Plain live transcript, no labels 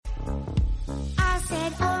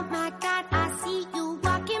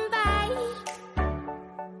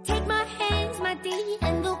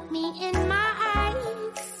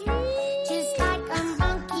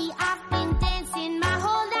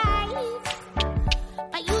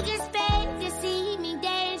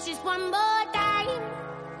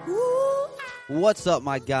What's up,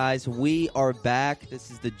 my guys? We are back. This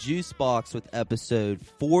is the Juice Box with episode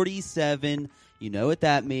 47. You know what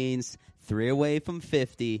that means. 3 away from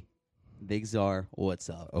 50. Big Czar, what's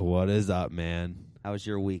up? What is up, man? How was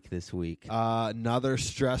your week this week? Another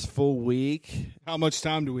stressful week. How much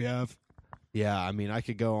time do we have? Yeah, I mean, I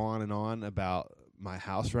could go on and on about my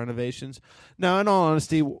house renovations. No, in all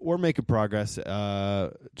honesty, we're making progress.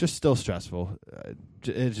 Just still stressful.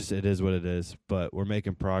 It is what it is, but we're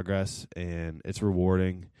making progress, and it's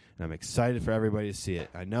rewarding, and I'm excited for everybody to see it.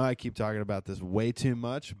 I know I keep talking about this way too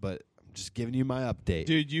much, but I'm just giving you my update.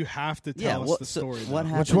 Dude, you have to tell us the story. What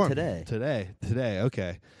happened Which one? today? Today,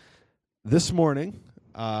 okay. This morning,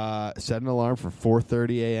 set an alarm for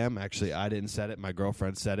 4:30 a.m. Actually, I didn't set it. My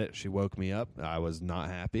girlfriend set it. She woke me up. I was not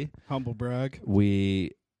happy. Humble brag.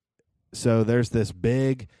 So there's this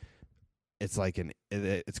big, it's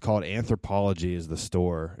called Anthropology is the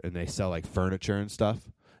store, and they sell like furniture and stuff.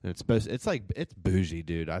 And it's bougie,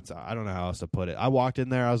 dude. I don't know how else to put it. I walked in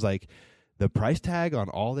there, I was like, the price tag on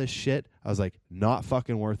all this shit, I was like, not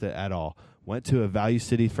fucking worth it at all. Went to a Value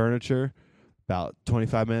City Furniture about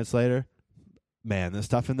 25 minutes later. Man, the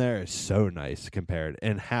stuff in there is so nice compared,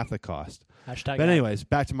 and half the cost. Hashtag but anyways,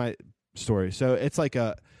 back to my story. So it's like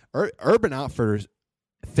a Urban Outfitters.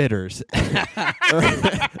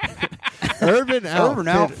 Urban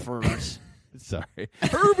Outfitters. Sorry.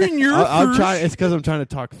 Urban I'm trying. It's because I'm trying to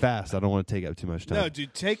talk fast. I don't want to take up too much time. No,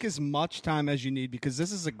 dude, take as much time as you need because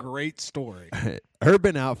this is a great story.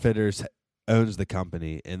 Urban Outfitters owns the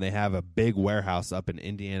company, and they have a big warehouse up in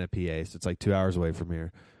Indiana, PA. So it's like 2 hours away from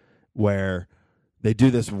here, where they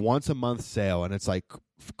do this once a month sale, and it's like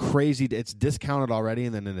crazy. It's discounted already,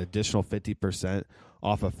 and then an additional 50%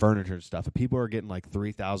 off of furniture and stuff. And people are getting like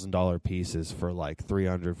 $3,000 pieces for like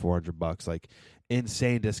 $300, $400, like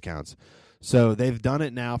insane discounts. So they've done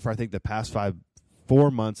it now for I think the past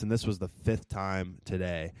 4 months, and this was the 5th time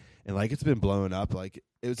today. And like it's been blowing up. Like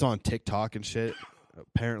it was on TikTok and shit,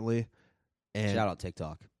 apparently. And Shout out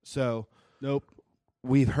TikTok. So Nope.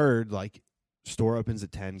 we've heard like store opens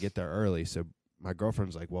at 10, get there early. So my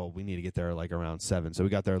girlfriend's like, well, we need to get there like around 7. So we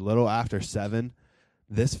got there a little after 7.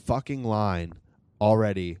 This fucking line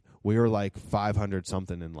already, we were like 500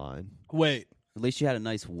 something in line. Wait. At least you had a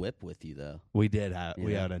nice whip with you, though. We did have,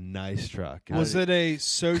 we Yeah. had a nice truck. Was it a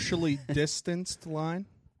socially distanced line?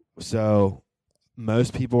 So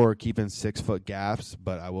most people were keeping 6-foot gaps,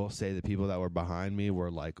 but I will say the people that were behind me were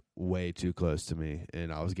like way too close to me,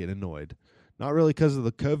 and I was getting annoyed. Not really because of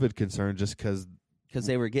the COVID concern, just because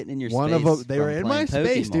they were getting in your one space. of them, they from were in my playing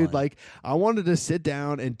space, dude. Pokemon. Like I wanted to sit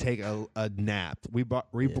down and take a nap. We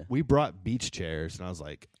brought beach chairs, and I was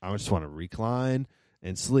like, I just want to recline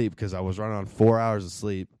and sleep because I was running on 4 hours of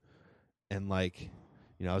sleep, and like,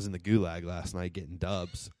 you know, I was in the gulag last night getting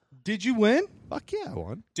dubs. Did you win? Fuck yeah, I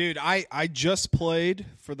won. Dude, I just played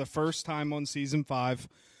for the first time on Season 5.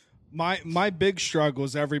 My big struggle,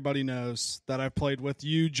 as everybody knows, that I've played with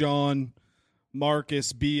you, John,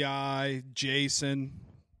 Marcus, B.I., Jason,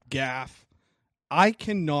 Gaff. I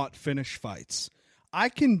cannot finish fights. I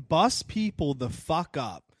can bust people the fuck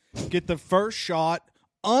up, get the first shot,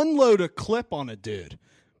 unload a clip on a dude.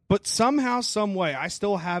 But somehow, some way, I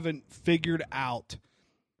still haven't figured out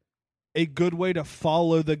a good way to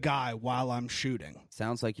follow the guy while I'm shooting.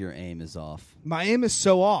 Sounds like your aim is off. My aim is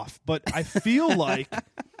so off, but I feel like...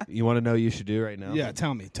 You want to know what you should do right now? Yeah,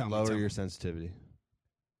 tell me. Lower your sensitivity.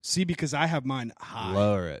 See, because I have mine high.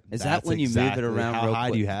 Lower it. Is That's that when you exactly move it around how real high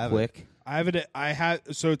quick? do you have quick? I have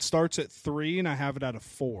it so it starts at 3 and I have it at a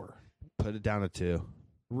 4. Put it down to 2.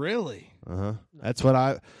 Really? Uh-huh. That's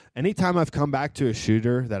what anytime I've come back to a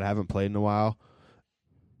shooter that I haven't played in a while,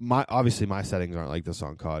 obviously my settings aren't like this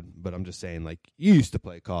on COD, but I'm just saying, like, you used to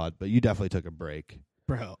play COD, but you definitely took a break.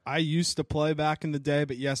 Bro, I used to play back in the day,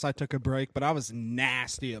 but yes, I took a break, but I was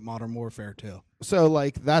nasty at Modern Warfare 2. So,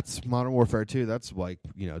 like, that's Modern Warfare 2. That's, like,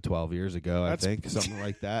 12 years ago, I think, something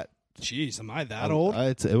like that. Jeez, am I that old?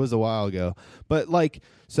 It was a while ago. But, like,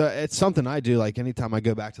 so it's something I do, like, anytime I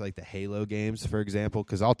go back to, like, the Halo games, for example,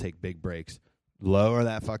 because I'll take big breaks. Lower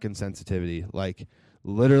that fucking sensitivity, like,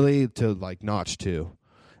 literally to, like, notch 2.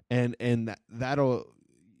 And that'll...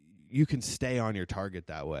 You can stay on your target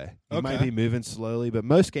that way. You might be moving slowly, but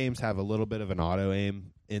most games have a little bit of an auto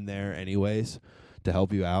aim in there anyways to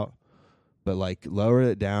help you out. But like lower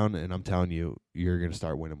it down, and I'm telling you, you're going to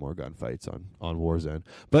start winning more gunfights on Warzone.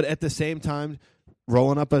 But at the same time,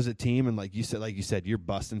 rolling up as a team, and like you said, you're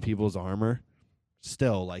busting people's armor.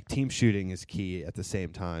 Still, like team shooting is key at the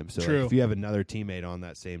same time. So like, if you have another teammate on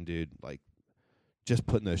that same dude, like just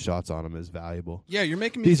putting those shots on him is valuable. Yeah, you're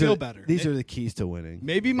making me feel better. These are the keys to winning.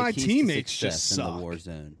 Maybe my teammates just suck. In the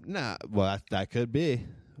Warzone. Nah, well, that could be.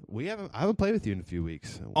 I haven't played with you in a few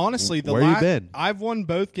weeks. Honestly, where you been? I've won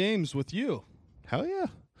both games with you. Hell yeah.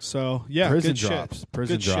 So, yeah, Prison good drops. shit.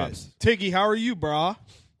 Prison Good drops. shit. Tiggy, how are you, brah?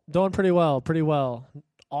 Doing pretty well, pretty well.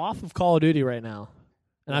 Off of Call of Duty right now.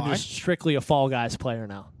 And I'm Why? just strictly a Fall Guys player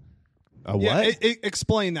now. A what? Yeah,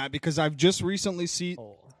 explain that, because I've just recently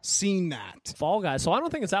seen that. Fall Guys. So I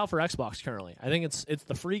don't think it's out for Xbox currently. I think it's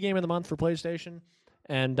the free game of the month for PlayStation,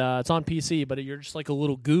 and it's on PC. But you're just like a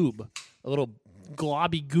little goob, a little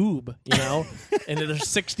globby goob, you know. And there's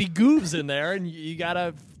 60 goobs in there, and you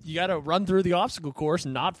gotta run through the obstacle course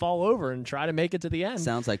and not fall over and try to make it to the end.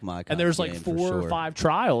 Sounds like my kind And there's of like game, 4 for or sure. 5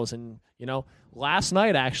 trials, and last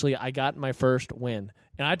night actually I got my first win,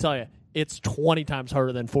 and I tell you, it's 20 times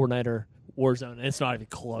harder than Fortnite or Warzone, and it's not even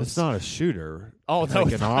close. It's not a shooter. Oh, no,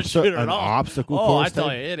 like it's an, not a shooter at an all. obstacle Oh, course I tell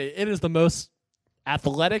thing? you, it is the most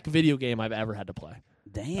athletic video game I've ever had to play.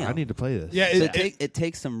 Damn. I need to play this. Yeah, So it it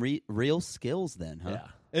takes some real skills then, huh? Yeah.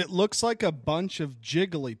 it looks like a bunch of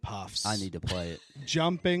Jigglypuffs. I need to play it.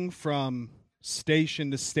 Jumping from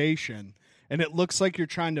station to station, and it looks like you're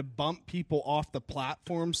trying to bump people off the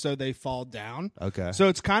platform so they fall down. Okay. So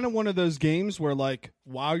it's kind of one of those games where, like,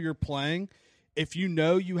 while you're playing, if you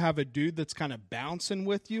know you have a dude that's kind of bouncing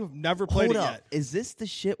with you, never played Hold it up. yet. Is this the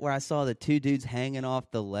shit where I saw the 2 dudes hanging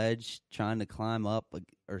off the ledge trying to climb up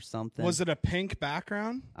or something? Was it a pink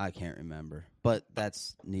background? I can't remember. But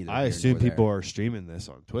that's neither I here assume nor people there. are streaming this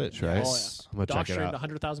on Twitch, right? Yes. I'm going to Doc check it streamed out.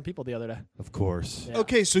 100,000 people the other day. Of course. Yeah.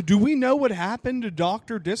 Okay, so do we know what happened to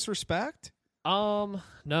Dr. Disrespect? No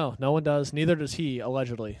one does. Neither does he,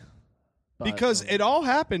 allegedly. But, Because it all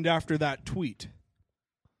happened after that tweet.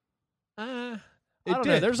 I don't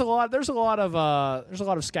know. There's a lot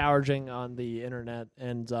of scourging on the internet,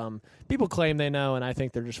 and people claim they know, and I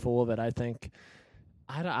think they're just full of it. I think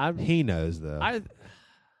He knows, though.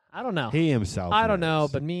 I don't know. He himself I don't know,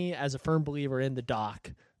 knows. but me as a firm believer in the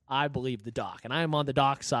doc, I believe the doc, and I am on the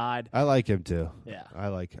doc side. I like him, too. Yeah. I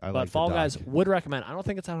like But Fall Guys would recommend. I don't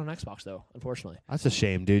think it's out on Xbox though, unfortunately. That's a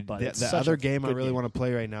shame, dude. But The it's such other a game I good really game. want to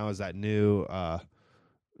play right now is that new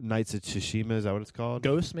Knights of Tsushima. Is that what it's called?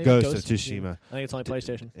 Ghost, maybe. Ghost of Tsushima. I think it's only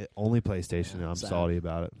PlayStation. Only PlayStation. I'm Sad. salty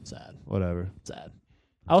about it. Sad. Whatever. Sad.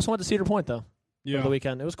 I also went to Cedar Point though. Yeah. Over the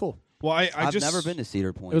weekend. It was cool. Well, I've just never been to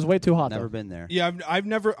Cedar Point. It was way too hot. Never though. been there. Yeah, I'm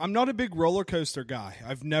not a big roller coaster guy.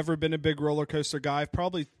 I've never been a big roller coaster guy. I've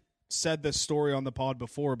probably said this story on the pod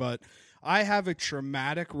before, but I have a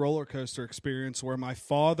traumatic roller coaster experience where my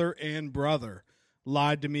father and brother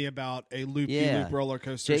lied to me about a loop-de-loop roller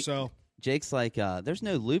coaster. Jake's like, there's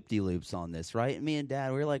no loop-de-loops on this, right? And me and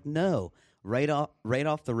Dad, we were like, no. Right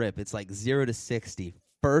off the rip, it's like 0 to 60.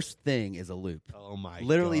 First thing is a loop. Oh my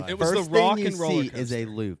Literally, God. It was first the rock thing you and roller see is a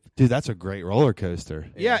coaster. loop. Dude, that's a great roller coaster.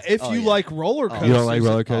 yeah, if Oh, you yeah. like roller coasters. You don't like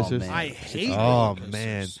roller Oh, coasters? man. I hate Oh roller coasters.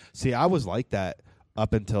 man. See, I was like that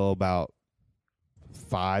up until about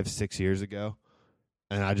 5-6 years ago,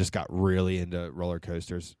 and I just got really into roller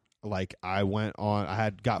coasters. Like I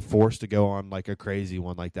got forced to go on like a crazy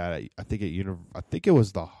one like that. I think it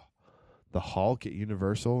was the Hulk at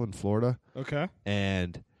Universal in Florida, Okay.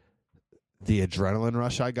 and the adrenaline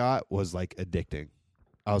rush I got was like addicting.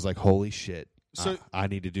 I was like, holy shit. So- I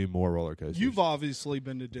need to do more roller coasters. You've obviously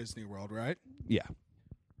been to Disney World, right? Yeah.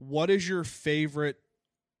 What is your favorite,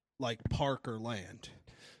 like, park or land?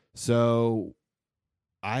 So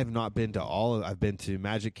I've not been to I've been to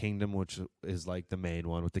Magic Kingdom, which is like the main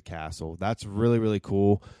one with the castle. That's really, really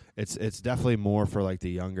cool. It's definitely more for like the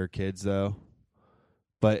younger kids though.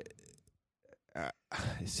 But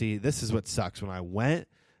see, this is what sucks. When I went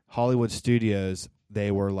Hollywood Studios,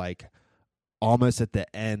 they were like almost at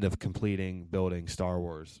the end of completing building Star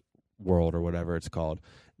Wars World or whatever it's called.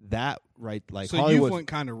 That right, like So Hollywood. you went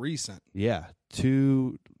kind of recent. Yeah,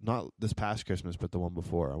 not this past Christmas, but the one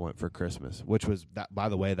before. I went for Christmas, which was that. By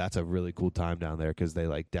the way, that's a really cool time down there because they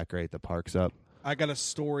like decorate the parks up. I got a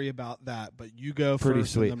story about that, but you go Pretty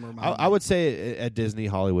first. sweet. And then remind I me. would say at Disney,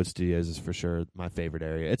 Hollywood Studios is for sure my favorite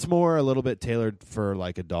area. It's more a little bit tailored for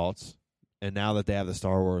like adults, and now that they have the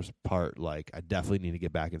Star Wars part, like I definitely need to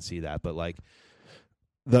get back and see that. But like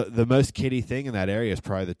the most kiddie thing in that area is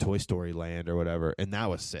probably the Toy Story Land or whatever, and that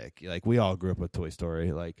was sick. Like we all grew up with Toy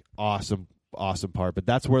Story, like awesome part. But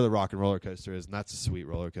that's where the Rock and Roller Coaster is, and that's a sweet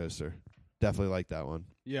roller coaster. Definitely like that one.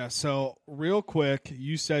 Yeah, so real quick,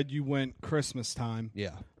 you said you went Christmas time.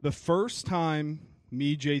 Yeah. The first time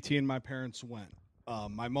me, JT, and my parents went,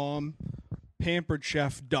 my mom, pampered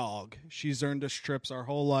chef dog. She's earned us trips our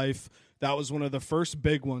whole life. That was one of the first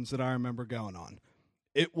big ones that I remember going on.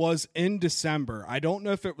 It was in December. I don't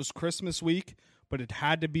know if it was Christmas week, but it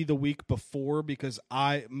had to be the week before because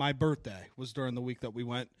my birthday was during the week that we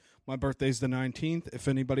went. My birthday's the 19th. If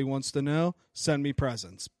anybody wants to know, send me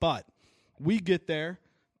presents. But we get there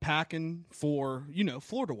packing for,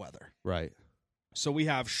 Florida weather. Right. So we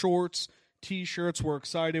have shorts, T-shirts. We're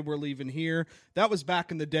excited. We're leaving here. That was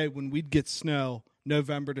back in the day when we'd get snow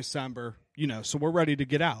November, December, so we're ready to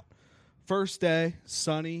get out. First day,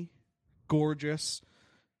 sunny, gorgeous,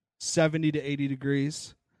 70 to 80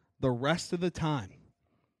 degrees. The rest of the time,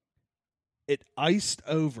 it iced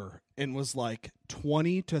over and was like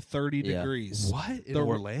 20 to 30 degrees. What? In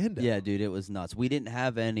Orlando? Yeah, dude, it was nuts. We didn't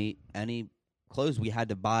have any clothes. We had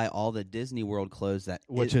to buy all the Disney World clothes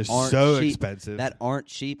which is aren't so cheap, expensive. that aren't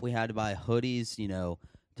cheap. We had to buy hoodies,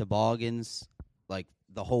 toboggans, like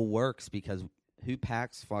the whole works, because who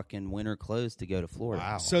packs fucking winter clothes to go to Florida?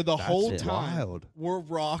 Wow. So the That's whole time, wild. we're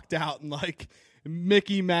rocked out in like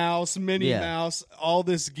Mickey Mouse, Minnie Mouse, all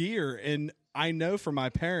this gear. And I know for my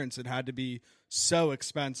parents it had to be so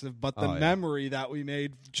expensive, but the memory that we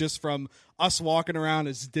made just from us walking around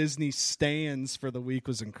as Disney stands for the week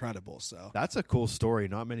was incredible. So That's a cool story.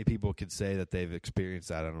 Not many people could say that they've experienced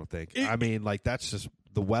that, I don't think. I mean, like, that's just,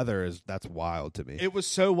 the weather that's wild to me. it was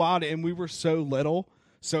so wild, and we were so little.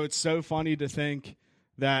 So it's so funny to think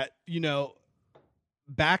that,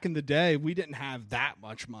 back in the day, we didn't have that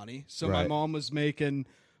much money. So my Right. mom was making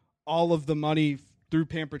all of the money through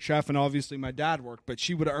Pampered Chef, and obviously my dad worked, but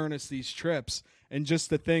she would earn us these trips. And just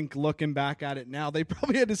to think, looking back at it now, they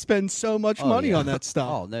probably had to spend so much money on that stuff.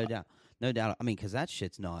 Oh, no doubt. No doubt. I mean, because that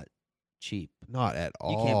shit's not cheap. Not at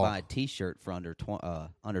all. You can't buy a T-shirt for under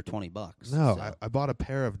 $20. No, so. I bought a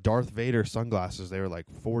pair of Darth Vader sunglasses. They were like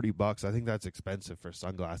 $40. I think that's expensive for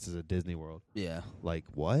sunglasses at Disney World. Yeah. Like,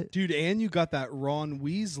 what? Dude, and you got that Ron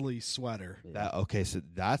Weasley sweater. So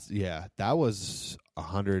that was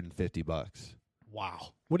 $150. Wow.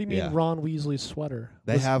 What do you mean, Yeah. Ron Weasley's sweater?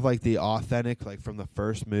 They have like the authentic, like from the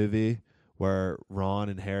first movie where Ron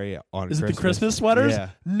and Harry on Is Christmas. it the Christmas sweaters? Yeah.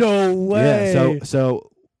 No way. Yeah. So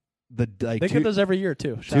the like they get those every year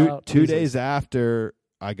too. Shout two out 2 Weasleys. days after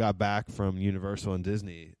I got back from Universal and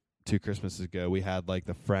Disney 2 Christmases ago, we had like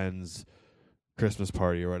the Friends Christmas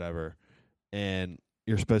party or whatever, and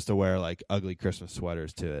you're supposed to wear like ugly Christmas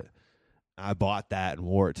sweaters to it. I bought that and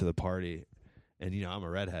wore it to the party, and I'm a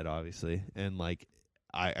redhead obviously, and like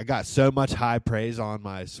I got so much high praise on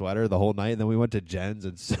my sweater the whole night, and then we went to Jen's,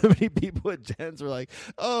 and so many people at Jen's were like,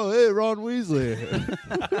 "Oh, hey, Ron Weasley."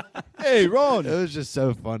 Hey, Ron. It was just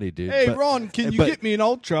so funny, dude. Hey, But Ron, can you but- get me an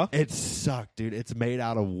Ultra? it sucked, dude. It's made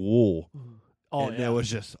out of wool. Oh, And yeah. it was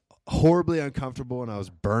just horribly uncomfortable, and I was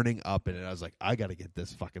burning up in it. I was like, I got to get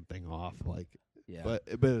this fucking thing off. Like, Yeah. but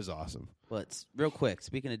it was awesome. But real quick,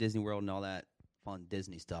 speaking of Disney World and all that fun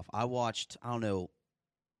Disney stuff, I watched, I don't know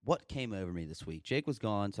what came over me this week. Jake was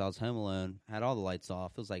gone, so I was home alone, had all the lights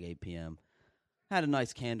off. It was like 8 p.m. Had a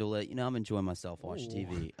nice candle lit. I'm enjoying myself watching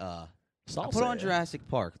TV. I put on Jurassic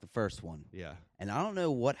Park, the first one. Yeah. And I don't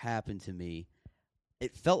know what happened to me.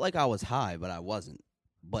 It felt like I was high, but I wasn't.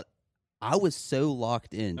 But I was so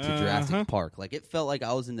locked into Jurassic Park. Like, it felt like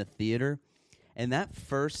I was in the theater. And that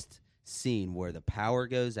first scene where the power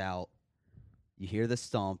goes out, you hear the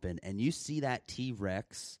stomping, and you see that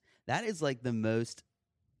T-Rex, that is like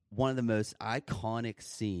one of the most iconic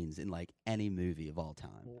scenes in like any movie of all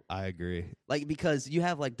time. I agree. Like, because you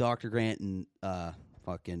have like Dr. Grant and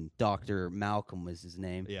fucking Dr. Malcolm was his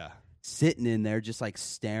name. Yeah. Sitting in there just like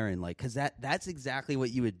staring, like, because that's exactly what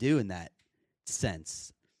you would do in that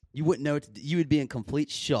sense. You wouldn't know you would be in complete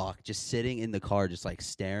shock just sitting in the car just like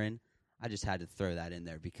staring. I just had to throw that in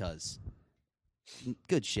there because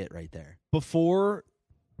good shit right there. Before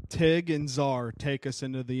Tig and Czar take us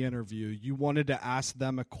into the interview, you wanted to ask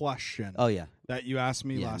them a question Oh yeah. that you asked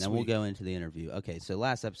me Yeah, last and then week. we'll go into the interview. Okay, so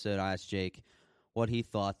last episode I asked Jake what he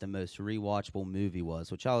thought the most rewatchable movie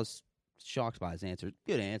was, which I was shocked by his answer.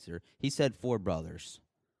 Good answer. He said Four Brothers.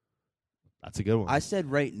 That's a good one. I said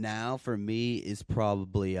right now for me is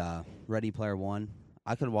probably Ready Player One.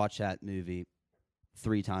 I could watch that movie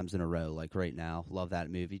 3 times in a row, like right now. Love that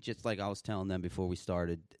movie. Just like I was telling them before we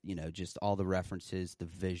started, just all the references, the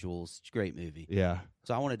visuals. It's a great movie. yeah.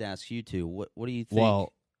 So I wanted to ask you two, what do you think?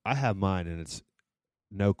 Well, I have mine, and it's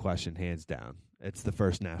no question, hands down. It's the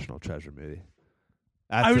first National Treasure movie.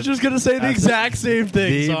 I was just going to say the exact same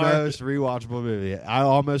thing. The Czar. most rewatchable movie. I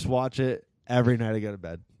almost watch it every night I go to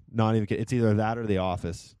bed. Not even kidding. It's either that or The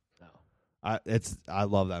Office. No. I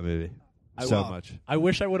love that movie I so love- much. I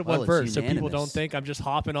wish I would have Well, went it's first so people unanimous. don't think I'm just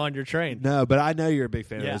hopping on your train. No, but I know you're a big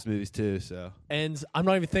fan Yeah. of those movies too. So And I'm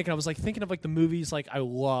not even thinking. I was like thinking of like the movies like I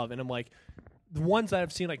love, and I'm like, the ones that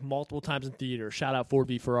I've seen like multiple times in theater, shout out Ford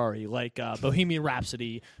v Ferrari, like Bohemian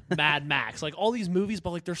Rhapsody, Mad Max, like all these movies,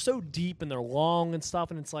 but like they're so deep and they're long and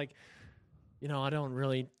stuff, and it's like, you know, I don't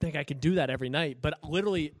really think I could do that every night. But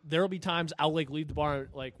literally, there will be times I'll like leave the bar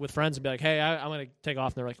like with friends and be like, hey, I'm gonna take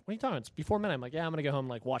off, and they're like, what are you talking? It's before midnight. I'm like, yeah, I'm gonna go home and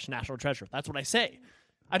like watch National Treasure. That's what I say.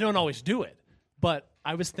 I don't always do it, but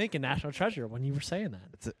I was thinking National Treasure when you were saying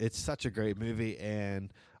that. It's such a great movie,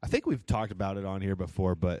 and I think we've talked about it on here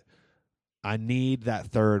before, but I need that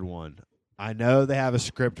third one. I know they have a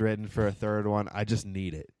script written for a third one. I just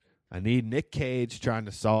need it. I need Nick Cage trying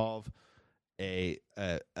to solve a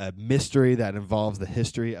mystery that involves the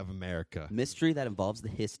history of America. Mystery that involves the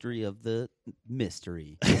history of the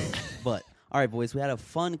mystery. But, all right, boys, we had a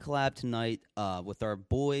fun collab tonight with our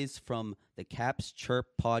boys from the Caps Chirp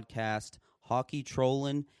podcast, Hockey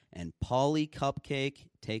Trollin' and Polly Cupcake.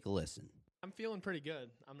 Take a listen. I'm feeling pretty good.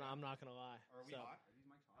 I'm not gonna lie. Are we hot?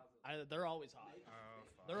 They're always hot.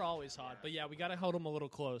 They're always hot. But yeah, we gotta hold them a little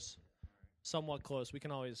close, somewhat close. We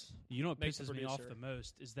can always. You know what Makes the pisses me off producer. the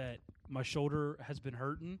most is that my shoulder has been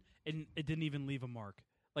hurting and it didn't even leave a mark.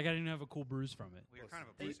 Like I didn't have a cool bruise from it. Well, you're kind of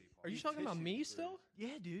a Hey, pussy. are you talking about me still?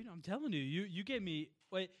 Yeah, dude, I'm telling you, you gave me.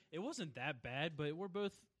 Wait, it wasn't that bad, but we're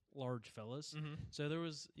both large fellas, Mm-hmm. so there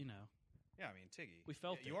was, Yeah, I mean, Tiggy. We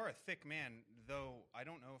felt you it. are a thick man, though. I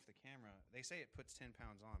don't know if the camera. They say it puts 10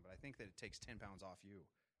 pounds on, but I think that it takes 10 pounds off you,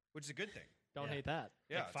 which is a good thing. Don't Yeah. hate that.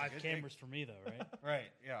 Yeah, like it's a 5 good thing. cameras for me though, right?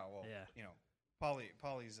 Right. Yeah. Well. Yeah. You know,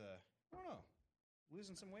 Polly's. I don't know.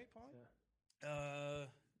 Losing some weight, Polly?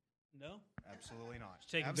 No, Absolutely not.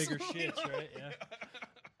 taking bigger Absolutely shits, not. right? Yeah.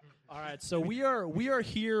 All right, so we are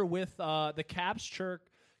here with the Caps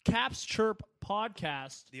Chirp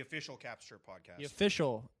podcast, The official Caps Chirp podcast. the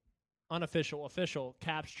official, official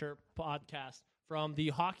Caps Chirp podcast from the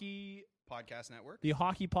Hockey Podcast Network.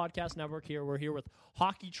 Podcast Network. Here we're here with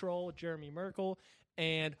Hockey Troll Jeremy Merkel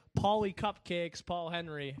and Paulie Cupcakes Paul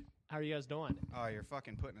Henry. How are you guys doing? Oh, you're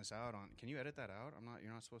fucking putting us out on. Can you edit that out?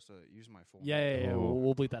 You're not supposed to use my full. Yeah. Oh.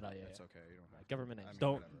 We'll bleep that out. Yeah, That's yeah. okay. You don't have to. Government names. I mean,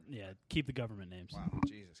 Don't. whatever. Yeah, keep the government names. Wow,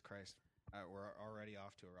 Jesus Christ. We're already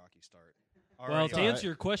off to a rocky start. Well, Already. to answer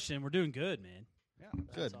your question, we're doing good, man. Yeah.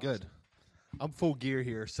 Good, That's good. I'm full gear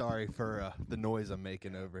here. Sorry for the noise I'm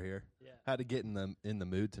making over here. Yeah. Had to get in the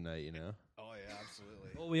mood tonight, you know. Oh yeah,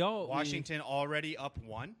 absolutely. Well, we all Washington already up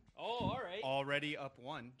one. Oh, all right. Already up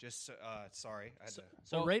one. Just sorry, I had to.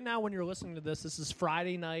 So right now, when you're listening to this is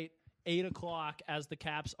Friday night, 8 o'clock, as the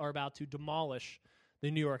Caps are about to demolish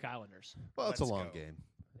the New York Islanders. Well, it's a Let's long go. game.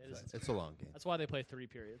 It is. It's a long game. That's why they play 3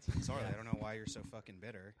 periods. Sorry, I don't know why you're so fucking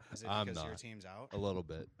bitter. Is it I'm because your not. team's out? A little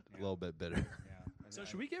bit bitter. Yeah. So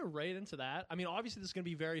should we get right into that? I mean, obviously this is going to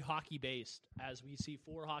be very hockey based, as we see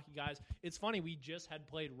 4 hockey guys. It's funny, we just had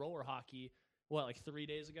played roller hockey. What, like 3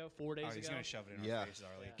 days ago, 4 days Oh, he's ago? gonna shove it in Yeah. our faces,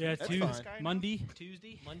 Arlie. Yeah, That's Tuesday, fine. Monday.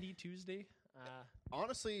 Monday, Tuesday.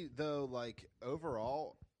 Honestly, though, like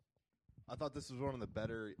overall, I thought this was one of the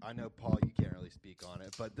better. I know, Paul, you can't really speak on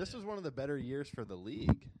it, but this was one of the better years for the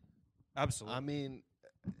league. Absolutely. I mean,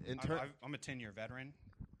 in terms, I'm a 10-year veteran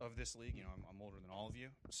of this league. You know, I'm older than all of you.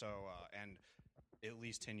 So, and at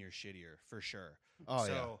least 10 years shittier for sure. Oh,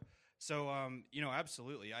 so, yeah. So, you know,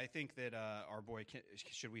 absolutely. I think that our boy,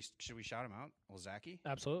 should we shout him out? Well, Zachy?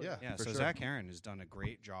 Absolutely. Yeah. Yeah, for so sure. Zach Aaron has done a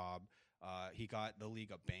great job. He got the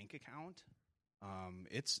league a bank account.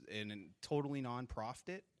 It's totally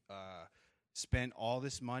non-profit. Spent all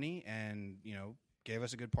this money and, you know, gave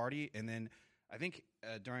us a good party. And then I think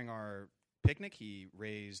during our picnic, he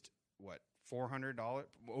raised, $400,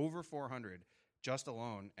 over $400 just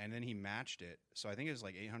alone. And then he matched it. So I think it was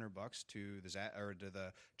like $800 to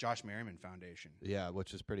the Josh Merriman Foundation. yeah,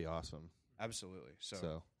 which is pretty awesome. Absolutely.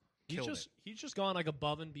 So, He's just gone like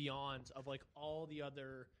above and beyond of like all the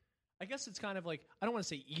other. I guess it's kind of like, I don't want to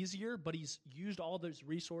say easier, but he's used all those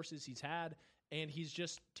resources he's had, and he's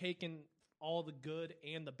just taken all the good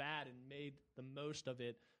and the bad and made the most of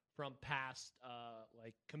it from past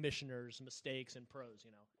like commissioners' mistakes and pros. You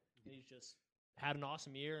know, and he's just had an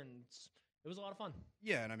awesome year, and it was a lot of fun.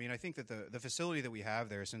 Yeah, and I mean, I think that the facility that we have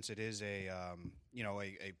there, since it is a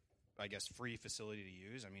I guess free facility to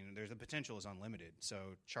use. I mean, the potential is unlimited. So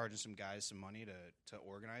charging some guys some money to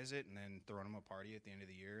organize it, and then throwing them a party at the end of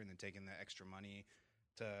the year, and then taking the extra money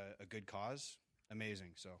to a good cause,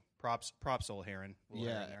 amazing. So props, old Heron. Little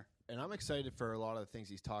yeah, Heron there. and I'm excited for a lot of the things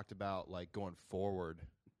he's talked about, like going forward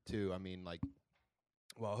too. I mean, like,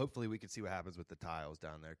 well, hopefully we can see what happens with the tiles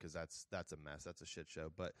down there because that's a mess. That's a shit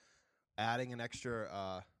show. But adding an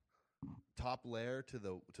extra top layer to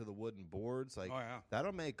the wooden boards, like Oh, yeah.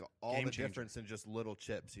 that'll make all Game the changer. difference in just little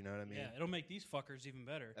chips. You know what I mean? Yeah, it'll make these fuckers even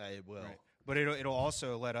better. It will. Right. But it'll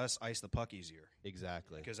also let us ice the puck easier.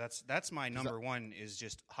 Exactly. Because that's my number one is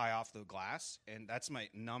just high off the glass, and that's my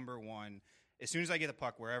number one. As soon as I get the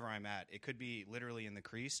puck wherever I'm at, it could be literally in the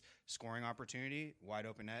crease, scoring opportunity, wide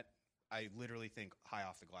open net. I literally think high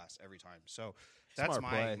off the glass every time. So that's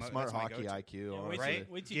Smart play, my smart that's my hocky go-to. IQ. Yeah, honestly.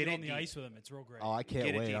 Right? Wait till Get you get it on the deep. ice with them. It's real great. Oh, I can't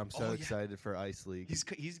Get it wait! deep. I'm so Oh, yeah. excited for Ice League. He's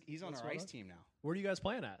on What's our going ice on? team now. Where are you guys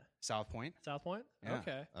playing at? South Point. South Point? Yeah.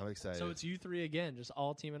 Okay. I'm excited. So it's you three again, just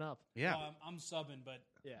all teaming up. Yeah. Well, I'm subbing, but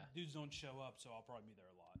Yeah. dudes don't show up, so I'll probably be there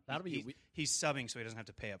a lot. That'll be He's subbing so he doesn't have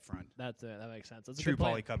to pay up front. that makes sense. That's a True good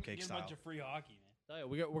plan. Poly Cupcake Get a style. bunch of free hockey, man.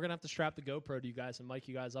 Oh, yeah, we're gonna have to strap the GoPro to you guys and mic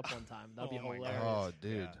you guys up one time. That'll be Oh my God. hilarious. oh,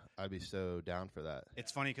 dude, Yeah. I'd be so down for that.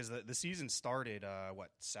 It's funny because the season started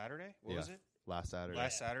Saturday? What was it? Last Saturday.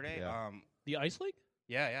 Last Saturday. Yeah. The Ice League?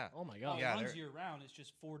 Yeah. Oh my Oh, god. it Yeah, runs they're- year round. It's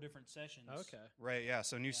just 4 different sessions. Okay. Right, yeah.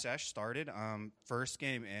 So new sesh started. First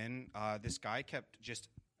game in, this guy kept just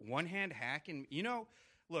one hand hacking. You know,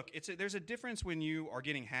 look, there's a difference when you are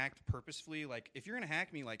getting hacked purposefully. Like if you're gonna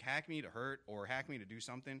hack me, like hack me to hurt or hack me to do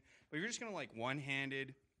something. But you're just gonna like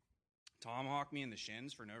one-handed tomahawk me in the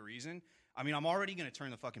shins for no reason. I mean, I'm already gonna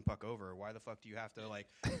turn the fucking puck over. Why the fuck do you have to like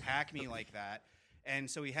hack me like that? And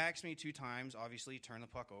so he hacks me 2 times. Obviously, turn the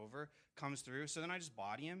puck over, comes through. So then I just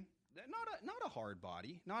body him. Not a hard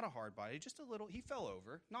body, just a little. He fell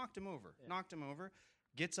over, knocked him over,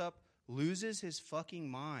 gets up, loses his fucking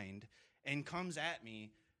mind, and comes at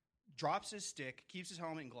me, drops his stick, keeps his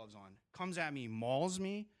helmet and gloves on, comes at me, mauls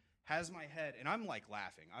me, has my head, and I'm like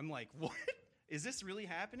laughing. I'm like, what? Is this really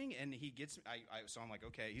happening? And he gets, so I'm like,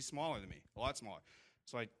 okay, he's smaller than me, a lot smaller.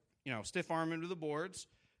 So I, stiff arm him to the boards,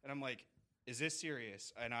 and I'm like, is this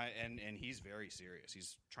serious? And he's very serious.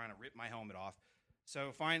 He's trying to rip my helmet off.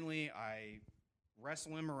 So finally, I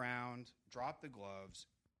wrestle him around, drop the gloves,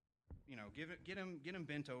 get him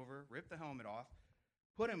bent over, rip the helmet off,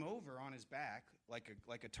 put him over on his back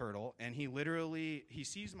like a turtle, and he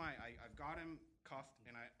sees I've got him cuffed,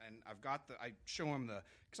 and I show him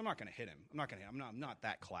because I'm not gonna hit him. I'm not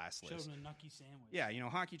that classless. Showed him a Nucky sandwich. Yeah,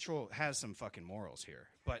 Hockey Troll has some fucking morals here,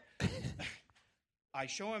 but I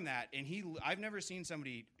show him that, and I've never seen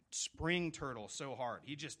somebody spring turtle so hard.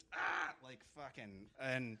 He just like fucking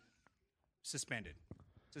and suspended.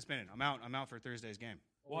 I'm out for Thursday's game.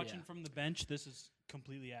 Watching from the bench, this is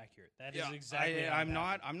completely accurate. That is Yeah, exactly. how it I'm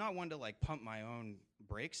happened. not one to like pump my own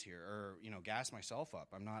brakes here or gas myself up.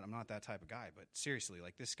 I'm not that type of guy. But seriously,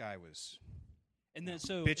 like this guy was. And then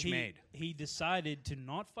so Bitch made. he decided to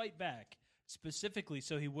not fight back specifically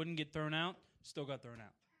so he wouldn't get thrown out. Still got thrown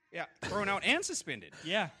out. Yeah, thrown out and suspended.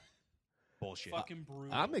 Yeah, Bullshit. fucking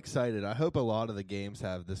brutal. I'm excited. I hope a lot of the games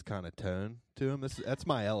have this kind of tone to them. That's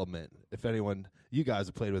my element. If you guys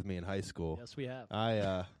have played with me in high school. Yes, we have.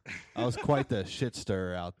 I was quite the shit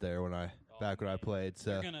stirrer out there when I played.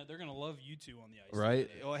 So they're gonna love you two on the ice. right.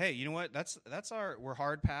 Well, hey, you know what? We're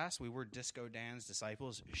hard pass. We were Disco Dan's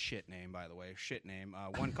disciples. Shit name, by the way. Shit name.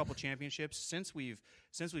 Won a couple championships since we've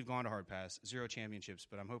gone to hard pass. 0 championships,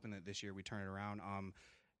 but I'm hoping that this year we turn it around.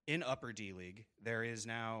 In Upper D League, there is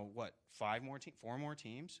now 4 more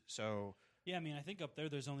teams. So Yeah, I mean, I think up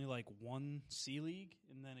there's only like 1 C League,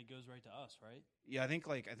 and then it goes right to us, right? yeah, I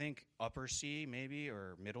think Upper C maybe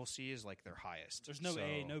or Middle C is like their highest. There's no So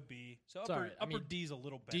A, no B. So It's upper, all right. I upper mean, D's a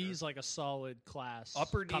little better. D's like a solid class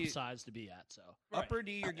Upper D- cup size to be at. So Right. Upper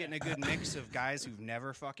D, you're getting a good mix of guys who've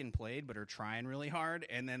never fucking played but are trying really hard,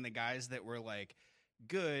 and then the guys that were like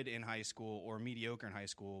good in high school or mediocre in high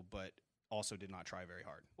school but also did not try very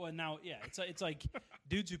hard. Well, now, yeah, it's like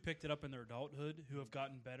dudes who picked it up in their adulthood who have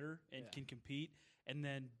gotten better and can compete, and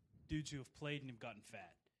then dudes who have played and have gotten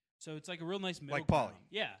fat. So it's like a real nice middle Like Pauly. ground.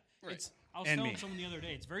 Yeah, Right. I was And telling me. someone the other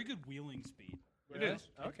day, it's very good wheeling speed. It is.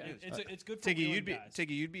 Okay. It's good for Tiggy, wheeling guys.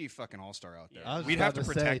 you'd be fucking all-star out there. Yeah. I was We'd about have to to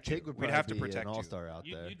say, protect Tig you. would We'd have to probably be protect an you. all-star out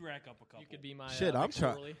there. You'd rack up a couple. you could be my Shit, I'm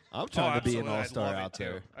trying. McSorley. I'm trying to be an absolutely. I'd all-star love it, out too.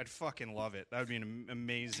 there. I'd fucking love it. That would be an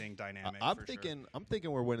amazing dynamic. I'm for thinking. Sure. I'm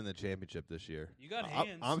thinking we're winning the championship this year. You got I-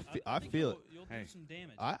 hands. I think feel it. You'll Hey. do some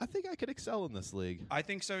damage. I think I could excel in this league. I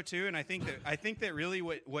think so too, and I think that really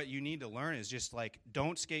what you need to learn is just like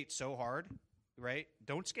don't skate so hard, right?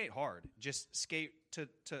 Don't skate hard. Just skate to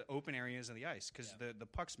open areas of the ice because the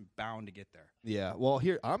puck's bound to get there. Yeah. Well,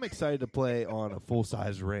 here I'm excited to play on a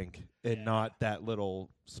full-size rink and not that little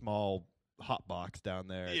small hot box down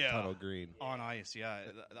there at Yeah. Tunnel Green. On ice, yeah.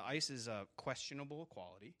 The ice is questionable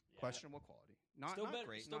quality. Questionable quality. Not better,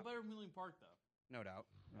 great. Still not- better than Wheeling Park though. No doubt.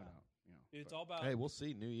 No doubt. It's all about. Hey, we'll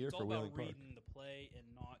see. New year it's for all Wheeling about Park. reading the play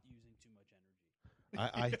and not using too much energy.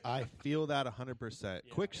 I feel that 100%.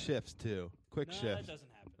 Yeah. Quick shifts too. Quick No, shifts. that doesn't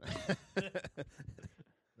happen.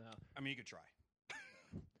 No. I mean, you could try.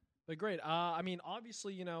 But great. I mean,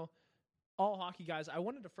 obviously, all hockey guys. I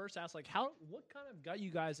wanted to first ask, like, what kind of got you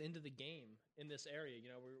guys into the game in this area?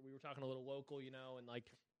 We were talking a little local, and like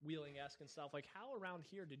Wheeling-esque and stuff. Like, how around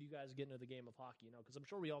here did you guys get into the game of hockey? Because I'm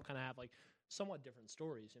sure we all kind of have like somewhat different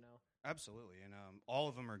stories. Absolutely, and all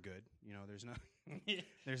of them are good. There's no.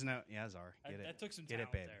 Yeah, Czar, get it. That took some Get it,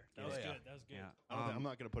 talent babe. there. That Get was it. good. That was good. Yeah. I'm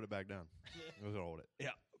not going to put it back down. I'm going to hold it. Yeah,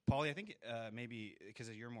 Paulie, I think maybe because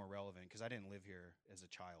you're more relevant because I didn't live here as a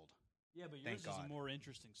child. Yeah, but Thank yours is God. a more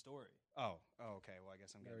interesting story. Oh, okay. Well, I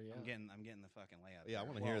guess I'm There getting, you I'm getting the fucking layup. Yeah, I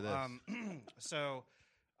there. wanna hear this. So,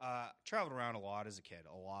 traveled around a lot as a kid,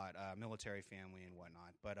 military family and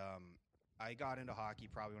whatnot. But I got into hockey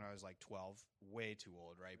probably when I was like 12. Way too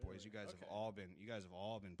old, right, boys? You guys have all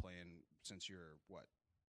been playing since you're what?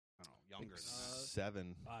 I don't know, younger. Than that.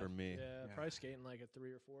 7 for me. Yeah, probably skating like a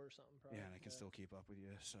 3 or 4 or something. Probably. Yeah, and I can still keep up with you.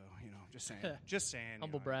 So just saying, just saying.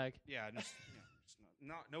 Humble brag. Yeah, just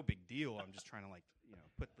not no big deal. I'm just trying to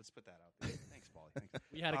let's put that out there. Thanks, Paulie. Thanks.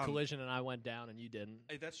 We had a collision and I went down and you didn't.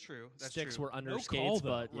 Hey, that's true. That's Sticks true. were under No skates, call,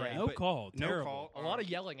 though. but yeah. No but call. No Terrible. call. A lot of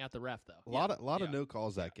yelling at the ref though. A lot of Yeah. no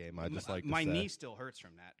calls that game. I just like to my say. knee still hurts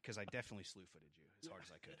from that because I definitely slew footed you as hard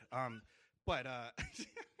as I could. But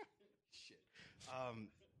shit.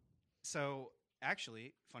 So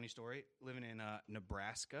actually, funny story. Living in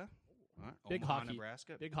Nebraska, Big Omaha, hockey.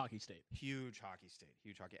 Nebraska, Big hockey state. huge hockey state.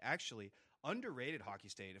 Huge hockey. Actually, underrated hockey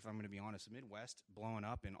state. If I'm going to be honest, the Midwest blowing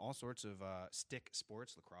up in all sorts of stick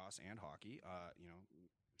sports, lacrosse and hockey.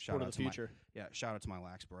 Shout Sport out of the to future. shout out to my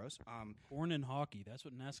lax bros. Born in hockey. That's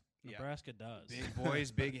what Yeah. Nebraska does. Big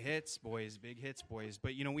boys, big hits, boys, big hits, boys.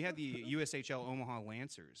 But we had the USHL Omaha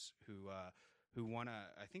Lancers who won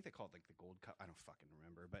I think they called it like the Gold Cup. I don't fucking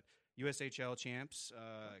remember, but USHL champs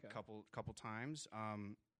a couple times.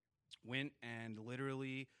 Went and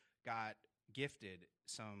literally got gifted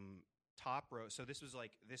some top row. So this was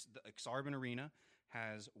like the Exarban Arena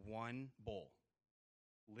has one bowl.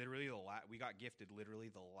 Literally we got gifted literally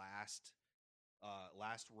the last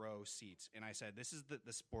row seats, and I said, "This is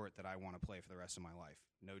the sport that I want to play for the rest of my life."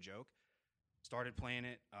 No joke. Started playing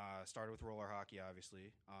it. Started with roller hockey,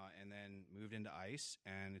 obviously, and then moved into ice,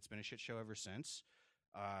 and it's been a shit show ever since.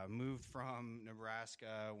 Moved from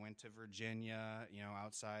Nebraska, went to Virginia,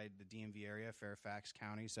 outside the DMV area, Fairfax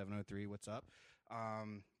County, 703. What's up?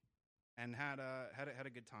 And had a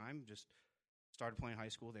good time. Just started playing high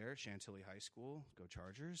school there, Chantilly High School. Go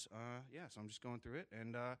Chargers! So I'm just going through it,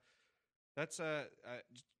 and that's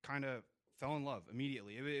kind of fell in love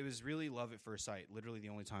immediately. It was really love at first sight. Literally the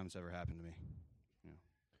only time it's ever happened to me.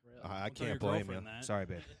 Really? I Don't tell your can't blame you. girlfriend that. Sorry,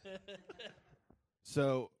 babe.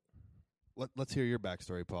 So, let's hear your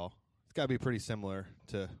backstory, Paul. It's got to be pretty similar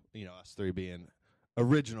to us three being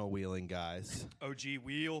original wheeling guys, OG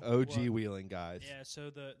wheel. OG wheeling guys. Yeah, so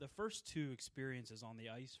the first 2 experiences on the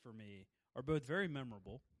ice for me are both very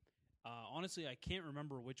memorable. Honestly, I can't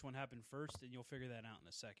remember which one happened first, and you'll figure that out in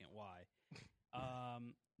a second why.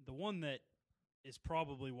 The one that is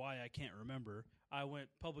probably why I can't remember, I went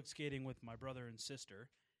public skating with my brother and sister,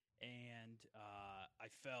 and I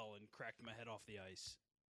fell and cracked my head off the ice.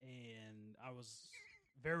 And I was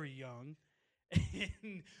very young.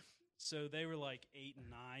 And so they were like 8 and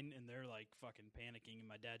 9, and they're like fucking panicking. And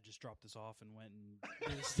my dad just dropped us off and went and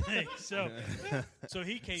did his thing. So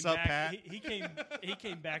he came Sup, back. Pat? He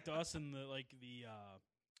came back to us in the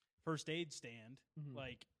first aid stand. Mhm.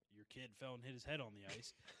 Like, your kid fell and hit his head on the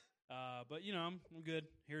ice. But I'm good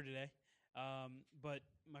here today. But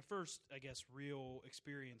my first, I guess, real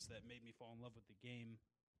experience that made me fall in love with the game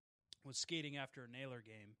was skating after a Naylor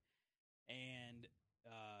game, and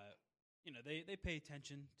they pay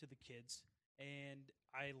attention to the kids, and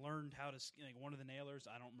I learned how to one of the Nailers.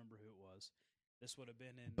 I don't remember who it was. This would have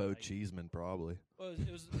been in Bo Cheeseman, probably. Well,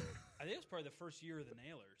 it was I think it was probably the first year of the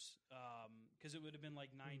Nailers, because it would have been like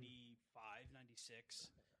 95, 96,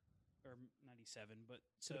 or 97. But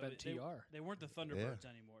so Could have been TR. They weren't the Thunderbirds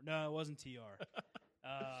anymore. No, it wasn't TR.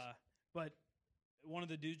 But one of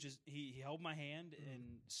the dudes just he held my hand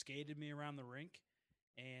and skated me around the rink,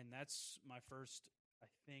 and that's my first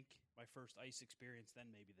ice experience. Then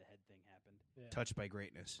maybe the head thing happened. Yeah. Touched by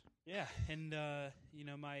greatness. Yeah, and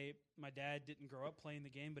my dad didn't grow up playing the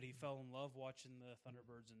game, but he fell in love watching the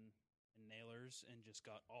Thunderbirds and Nailers, and just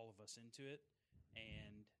got all of us into it.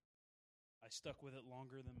 And I stuck with it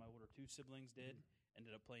longer than my older 2 siblings did.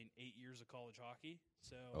 Ended up playing 8 years of college hockey.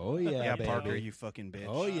 So Oh, yeah, Yeah, baby. Parker, you fucking bitch.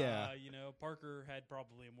 Oh, yeah. Parker had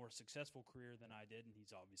probably a more successful career than I did, and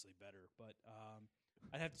he's obviously better. But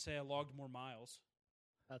I'd have to say I logged more miles.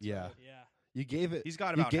 That's Yeah. right. Yeah. You gave it. He's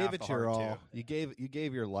got you about gave half it the your heart, all. too. You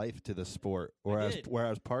gave your life to the sport, whereas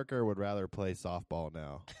did. Parker would rather play softball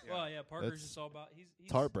now. Yeah. Well, yeah. Parker's It's- just all about. He's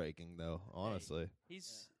It's heartbreaking though, honestly.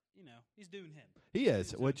 He's he's doing him. He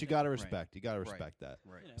is, He's which you doing got to him. respect. You got to Right. respect that.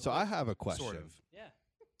 Right. You know, So but- I have a question. Sort of. Yeah.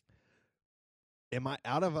 Am I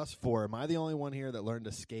out of us four? Am I the only one here that learned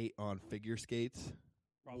to skate on figure skates?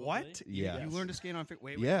 Probably. What? Yes. You learned to skate on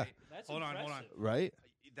wait, Yeah. wait. That's Hold on, impressive. hold on. Right?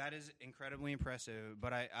 That is incredibly impressive.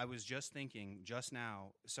 But I was just thinking just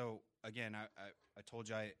now. So again, I told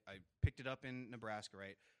you I picked it up in Nebraska,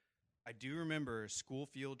 right? I do remember school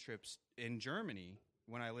field trips in Germany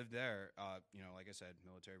when I lived there. Like I said,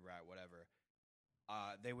 military brat, whatever.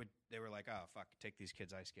 They were like, oh fuck, take these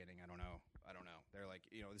kids ice skating. I don't know. They're like,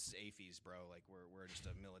 this is AFES, bro. Like we're just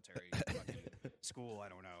a military fucking school. I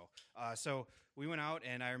don't know. So we went out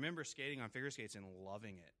and I remember skating on figure skates and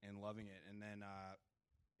loving it. And then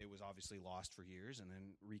it was obviously lost for years and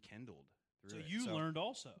then rekindled. So Through it. you learned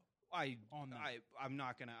also. I'm on that.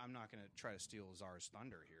 not gonna try to steal Czar's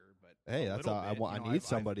thunder here, but Hey, a that's little all. bit. I need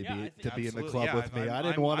somebody yeah, I to think be in the Absolutely. club Yeah, with me. I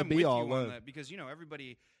didn't I'm want to be with all you on alone. that because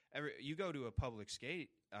you go to a public skate.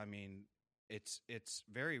 I mean, it's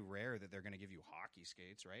very rare that they're going to give you hockey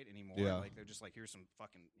skates, right? Anymore. Yeah. Like they're just like here's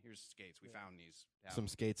skates. We found these. Have Some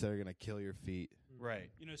skates that are gonna kill your feet. right.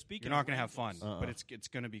 Speaking. You're not of going to have fun, rentals- but it's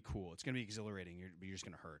going to be cool. It's going to be exhilarating. You're just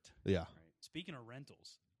going to hurt. Yeah. Right. Speaking of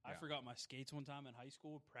rentals, I Yeah. forgot my skates one time in high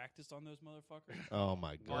school. Practiced on those motherfuckers. Oh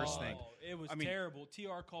my god. Worst thing. It was I mean- terrible.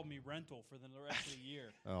 TR called me rental for the rest of the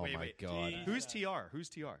year. Oh Wait, my wait. god. Jeez. Who's TR? Who's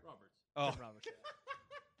TR? Roberts. Oh, Tim Roberts,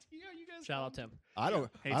 yeah. yeah, you guys. Shout out Tim. I don't.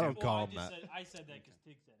 Hey, I Tim. don't call him I that. I said that because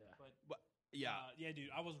Tig said it. But Yeah. yeah, dude,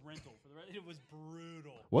 I was rental for the rest. It was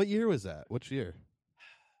brutal. What year was that? Which year?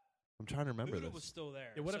 I'm trying to remember Buddha this. was still there.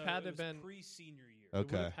 It would have so had to it was been- pre-senior year. It would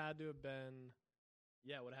Okay. have had to have been.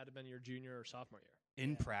 Yeah, it would have had to have been your junior or sophomore year.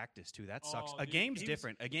 In practice too. That sucks. Oh, A dude, game's he was-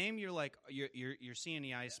 different. A game, you're like you're seeing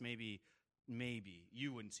the ice. Maybe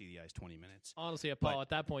you wouldn't see the ice 20 minutes. Honestly, Paul, But- at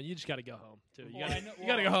that point, you just got to go home too. You Well, got I know- you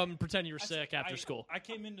got to go well, home and pretend you were I sick said- after school. I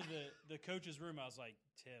came into the coach's room. I was like,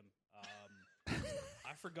 Tim,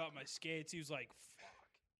 I forgot my skates. He was like,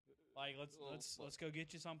 fuck. Like let's go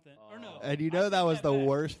get you something. Or no. And you I know take that was the back.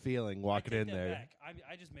 worst feeling I walking take in that there. back.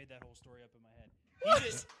 I just made that whole story up in my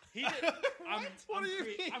head. He did. What do you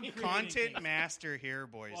mean? I'm creating Content things. master here,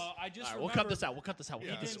 boys. Well, I just All right, we'll cut remember this out. We'll cut this out.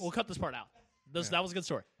 Yeah. We'll cut this part out. That was a good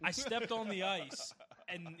story. I stepped on the ice,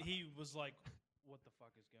 and he was like, "What the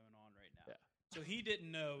fuck is going on right now?" Yeah. So he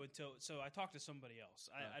didn't know until. So I talked to somebody else.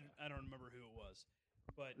 I don't remember who it was,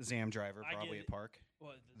 but Zam driver I probably get at Park.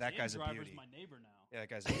 well, That Zam guy's a driver's beauty. my neighbor now. Yeah, that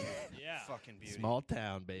guy's a beauty. Yeah. Fucking beauty. Small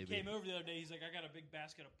town, He baby. came over the other day. He's like, "I got a big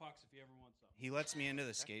basket of pucks if you ever want some." He lets me into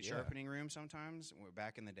the skate Yeah. sharpening room sometimes.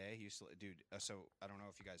 Back in the day, he used to, dude. So I don't know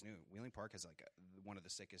if you guys knew, Wheeling Park has like one of the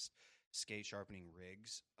sickest skate sharpening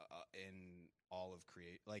rigs in all of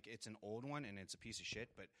create. Like it's an old one and it's a piece of shit.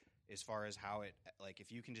 But as far as how it, like,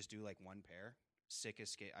 if you can just do like one pair,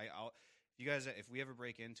 sickest skate. If we ever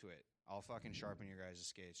break into it, I'll fucking sharpen your guys'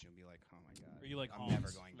 skates. You'll be like, oh my god. Are you like I'm Hans never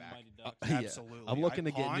from going the back. Mighty Ducks? Yeah. Absolutely. I'm looking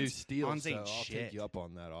to get new Hans- steel, Hans so ain't I'll shit. take you up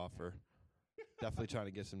on that offer. Definitely trying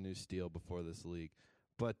to get some new steel before this league.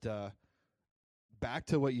 But back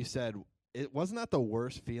to what you said, it wasn't that the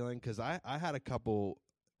worst feeling because I had a couple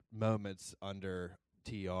moments under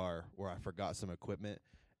TR where I forgot some equipment,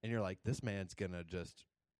 and you're like, this man's gonna just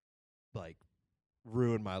like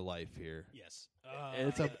ruin my life here. Yes.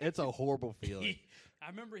 It's a horrible feeling. I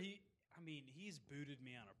remember he's booted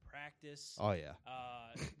me out of practice. Oh yeah.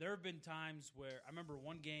 There have been times where I remember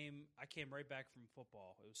one game I came right back from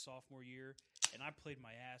football. It was sophomore year, and I played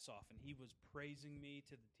my ass off, and he was praising me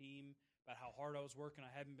to the team about how hard I was working.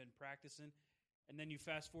 I hadn't been practicing, and then you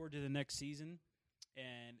fast forward to the next season,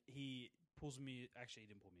 and he pulls me. Actually, he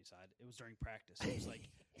didn't pull me aside. It was during practice. It was like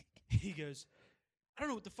he goes, "I don't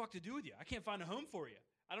know what the fuck to do with you. I can't find a home for you.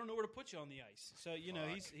 I don't know where to put you on the ice." So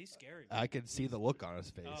he's scary. I can see the look on his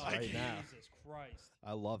face Oh, right Jesus now. Christ.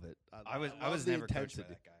 I love it. I was love the never coached by intensity.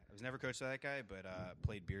 that guy. I was never coached by that guy, but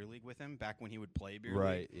played beer league with him back when he would play beer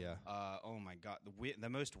Right. league. Yeah. Oh my god, the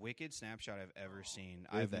most wicked snapshot I've ever seen.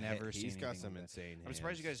 With I've the never seen. He's got anything some like that. insane. I'm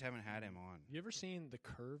surprised you hands. guys haven't had him on. You ever seen the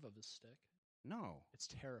curve of his stick? No. It's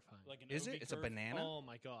terrifying. Like an Is OB it? It's a curve. banana. Oh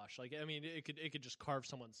my gosh! Like I mean, it could just carve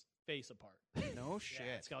someone's face apart. No Yeah, shit.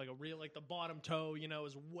 it's got like a real like the bottom toe,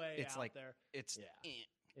 is way It's out like- there. It's Yeah.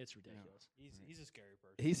 It's ridiculous. He's a scary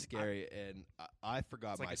person. He's scary, and I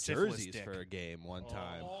forgot It's like my a syphilis jerseys dick. for a game one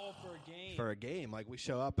time. Oh, for a game. For a game, like we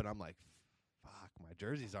show up, and I'm like, "Fuck, my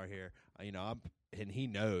jerseys aren't here." And he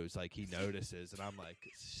knows, like he notices, and I'm like,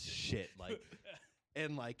 "Shit!" Like,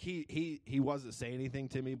 and like he wasn't saying anything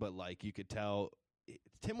to me, but like you could tell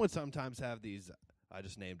Tim would sometimes have these. I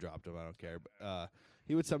just name dropped him. I don't care. But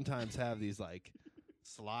he would sometimes have these like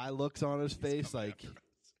sly looks on his face, like.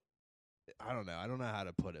 I don't know. I don't know how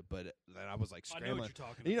to put it, but then I was like I know scrambling. what you're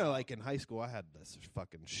talking You know, about. like in high school, I had this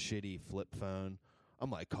fucking shitty flip phone. I'm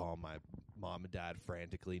like calling my mom and dad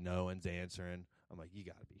frantically. No one's answering. I'm like, you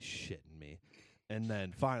got to be shitting me. And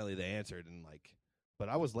then finally they answered, and like, but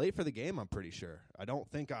I was late for the game, I'm pretty sure. I don't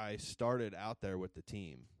think I started out there with the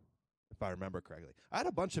team, if I remember correctly. I had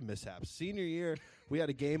a bunch of mishaps. Senior year, we had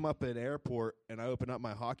a game up at airport, and I opened up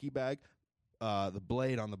my hockey bag. The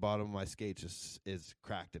blade on the bottom of my skates is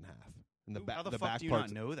cracked in half. And How the the fuck back do you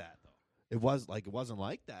part's- not know that though? It wasn't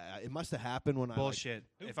like that. It must have happened when Bullshit.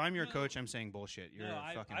 Who- If I'm your no. coach, I'm saying bullshit. You're No,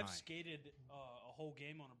 fucking I've high. skated a whole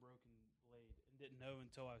game on a broken blade and didn't know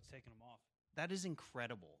until I was taking them off. That is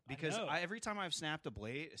incredible I because know. every time I've snapped a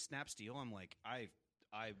blade, snap steel, I'm like, I'm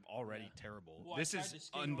already terrible. Well, This I tried is to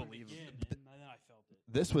skate on it unbelievable. again, and then I felt it.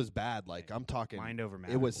 this was bad. Like I'm talking, Mind over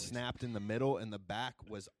matter. it was boys. snapped in the middle, and the back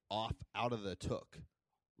was off out of the took,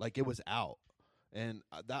 like it was out. And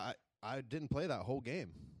I didn't play that whole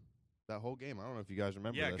game. I don't know if you guys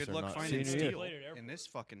remember. Yeah, this good or luck not. finding Senior year. steel Played at airport. in this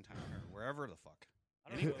fucking town or wherever the fuck. I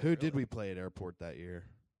don't Who, know. who did we play at airport that year?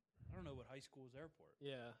 I don't know what high school is airport.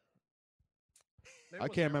 Yeah. I Maybe it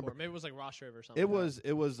wasn't can't Airport. remember. Maybe it was like Ross River or something. It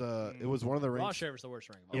was one of the rinks. Ross River's the worst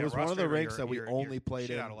ring. It was one Ross of the River, rinks that we you're only played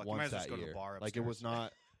shit in out of luck. You might once as well that just go to the year. bar Like it was upstairs.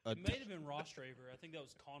 not. A It may have been Ross River. I think that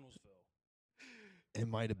was Connellsville. it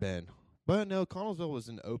might have been, but no, Connellsville was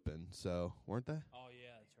in open, so weren't they? Oh yeah,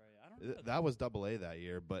 that's right. I don't know. That was AA that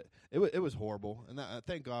year, but it was horrible. And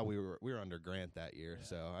thank God we were under Grant that year, Yeah.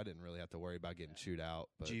 so I didn't really have to worry about getting chewed out.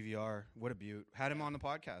 But GVR, what a beaut. Had him on the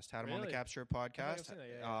podcast. Had him on the Really? Chirp I've podcast. seen that,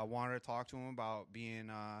 yeah. Wanted to talk to him about being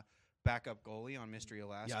backup goalie on Mystery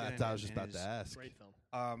Alaska. yeah, that's and- what I was just and about his- to ask. Great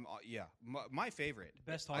film. Yeah, my favorite.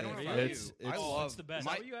 Best I don't know hockey about movie. you. It's- I it's- love It's the best. Is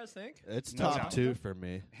my- that what you guys think? It's No top doubt. 2 for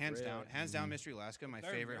me. hands Really? down, hands down. Mystery Alaska, my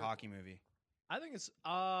Better favorite Miracle. hockey movie. I think it's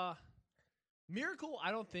Miracle.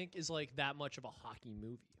 I don't think is like that much of a hockey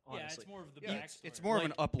movie. Honestly. Yeah, it's more of the Yeah, backstory. it's more of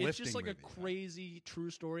an uplifting. It's just like movie. a crazy true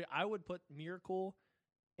story. I would put Miracle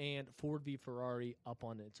and Ford v Ferrari up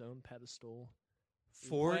on its own pedestal.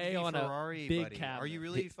 Ford way v on a Ferrari, big buddy. Are cabinet. you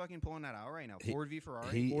really fucking pulling that out right now? He- Ford v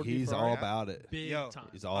Ferrari. Ford v He's Ferrari. all about it. Big Yo, time.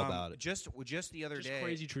 He's all about it. Just the other Just day,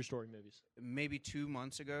 crazy true story movies maybe 2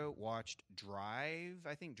 months ago, watched Drive.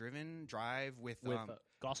 I think Drive with with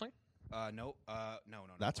Gosling, no.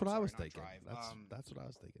 That's what I sorry, was not thinking. Drive. That's what I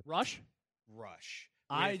was thinking. Rush. Rush.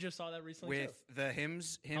 I With- just saw that recently with too. the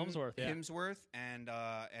Hemsworth, yeah. Hemsworth, and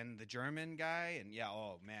the German guy, and yeah,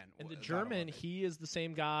 oh man, And the gotta German, love it. he is the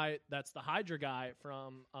same guy. That's the Hydra guy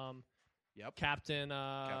from Yep. Captain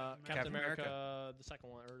Captain America, the second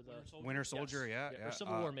one, or the Winter Soldier, yes. yeah. or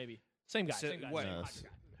Civil War maybe. Same guy. so Same guy. what- Same Yes. Hydra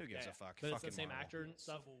guy. Who gives Yeah, a fuck? But it's Fucking the same Marvel. actor and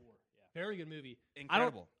stuff. Civil War. Yeah. Very good movie.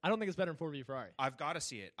 Incredible. I don't think it's better than Ford v Ferrari. I've got to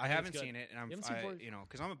see it. I think it's haven't good. seen it, and I'm You haven't seen Ford?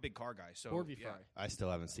 because I'm a big car guy. So Ford v yeah. Ferrari. I still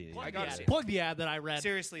haven't seen it. Plug I yet. gotta the see ad. it. Plug the ad that I read.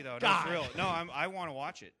 Seriously though, no, God. for real. No, I want to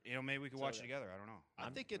watch it. Maybe we could So watch it good. together. I don't know. I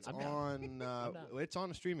think it's I'm down. on. I'm down. It's on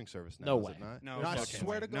a streaming service now. No is way. it not? No, I fucking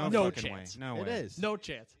swear way. to God. No fucking chance. way. No It way. is. No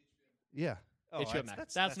chance. Yeah. Oh, HBO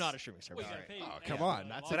Max. That's not a streaming service. Well, you gotta Alright. pay Oh, extra come on. for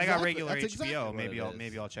That's a But lot. I got exactly- regular that's exactly HBO. what Maybe it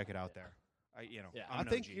Maybe is. I'll check it out there. Yeah. I'm I an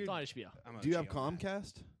think OG. you're- It's on HBO. I'm an Do you have OG on that.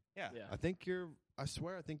 Comcast? Yeah. Yeah. I think I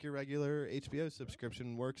swear. I think your regular HBO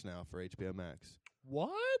subscription works now for HBO Max.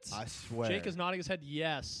 What? I swear. Jake is nodding his head.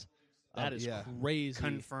 Yes. That is yeah. crazy.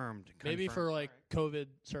 Confirmed. Maybe Confirmed. for like COVID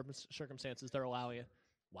circumstances, they're allowing it.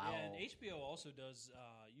 Wow. Yeah, and HBO also does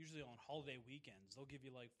usually on holiday weekends. They'll give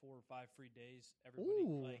you like 4 or 5 free days. Everybody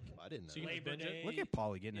Ooh. like I didn't know. So you that. can Labor binge it? Day. Look at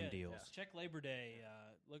Paulie getting yeah, them deals. Check Labor Day.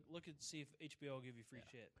 Look and see if HBO will give you free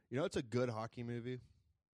shit. You know, it's a good hockey movie.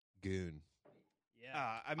 Goon.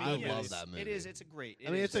 Yeah. I mean, I it love is- that movie. It is. It's a great.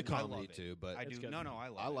 I mean, it's a I love comedy it. too, but I It's do. good. No, I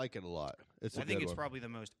love. I like it a lot. It's a I think good it's one. probably the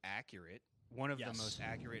most accurate. One of Yes. the most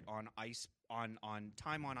accurate on ice on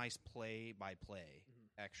time on ice play by play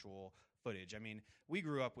actual footage. I mean, we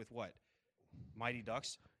grew up with what Mighty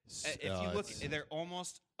Ducks. If you look, they're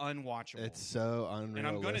almost unwatchable. it's so unrealistic. And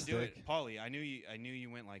I'm going to do it, Paulie. I knew you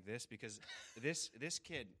went like this because this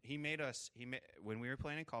kid he made when we were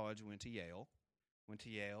playing in college. We went to Yale,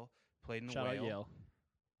 played in the Shout out Whale, Yale.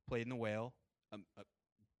 played in the Whale.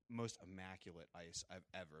 Most immaculate ice I've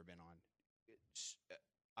ever been on.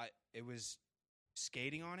 It was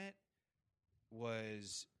skating on it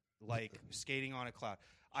was like skating on a cloud.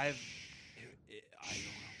 I don't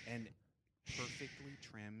know, and perfectly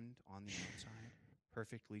trimmed on the outside,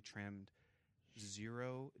 perfectly trimmed.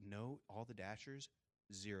 All the dashers,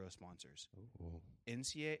 0 sponsors. Ooh.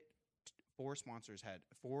 NCAA, 4 sponsors had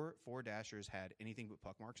four dashers had anything but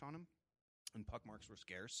puck marks on them. and puck marks were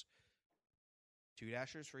scarce.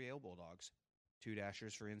 2-dashers for Yale Bulldogs,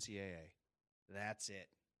 2-dashers for NCAA. That's it.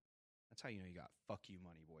 That's how you know you got fuck you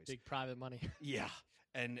money, boys. Big private money. Yeah,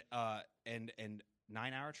 and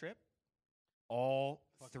 9-hour trip. All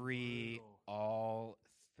three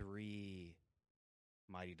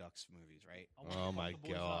Mighty Ducks movies, right? I wanted to Oh pump my the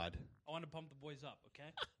boys God. up. I want to pump the boys up. Okay.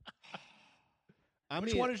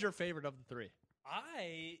 Which one is your favorite of the three?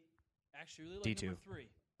 I actually really like D2. number 3.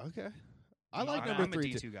 Okay. I like I'm number a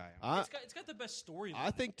 3 D2 too. guy. It's got the best storyline.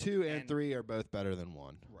 I think 2 and And- 3 are both better than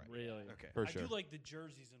 1. Right. Really? Okay. For I sure. do like the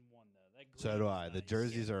jerseys in 1 though. That So green do is I. The nice.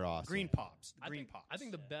 jerseys are awesome. Green pops. The I green think, pops. I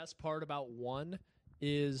think the Yeah. best part about 1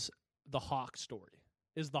 is the Hawk story.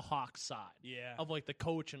 Is the Hawk side Yeah. of like the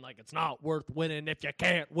coach and like it's not worth winning if you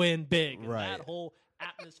can't win big. And Right. that whole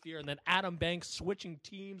atmosphere, and then Adam Banks switching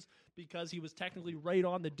teams because he was technically right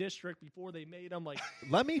on the district before they made him. Like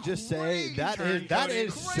Let me just say that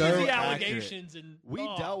is crazy so accurate. allegations and We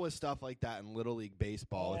oh. dealt with stuff like that in Little League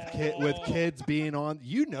baseball Oh. with kids being on.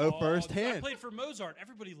 You know I firsthand. played for Mozart.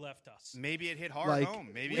 Everybody left us. Maybe it hit hard Like, home.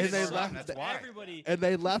 Maybe and it they hit hard left home. That's the- why. Everybody. And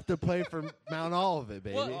they left to play for Mount Olivet,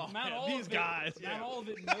 baby. Well, Mount man, Olivet, these guys, yeah. Mount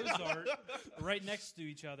Olivet and Mozart, right next to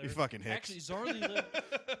each other. You fucking hicks. Actually,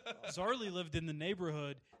 Zarley lived in the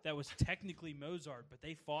neighborhood that was technically Mozart, but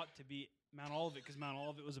they fought to be Mount Olivet because Mount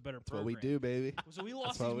Olivet was a better That's program. what we do, baby. So we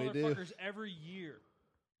lost That's these what we do. motherfuckers every year.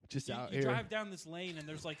 Just You, out you here. drive down this lane and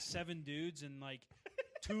there's like 7 dudes and like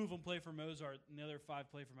 2 of them play for Mozart and the other 5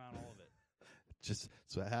 play for Mount Olivet. Just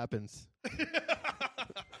that's what happens.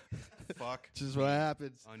 Fuck. Just what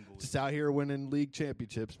happens. Unbelievable. Just out here winning league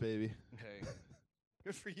championships, baby. Hey.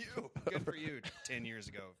 Good for you. Good for you. 10 years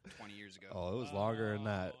ago, 20 years ago. Oh, it was longer than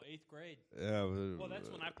that. 8th grade. Yeah. Well, that's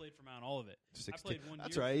when I played for Mount Olivet. 16. I played 1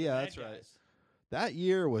 That's year right, for the yeah, bad that's right. guys. That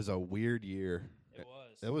year was a weird year. It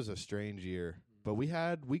was. It was a strange year. But we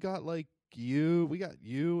got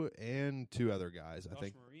you and 2 other guys, I Josh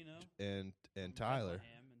think, Marino and from Tyler.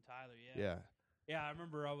 Bethlehem and Tyler, yeah. Yeah. Yeah, I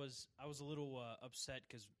remember I was a little upset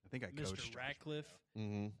because I think I coached Mr. Josh Ratcliffe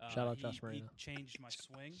Mm-hmm. Shout out he, Josh he Marino. changed my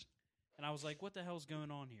swing, and I was like, "What the hell's going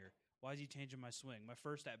on here? Why is he changing my swing?" My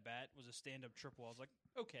first at bat was a stand-up triple. I was like,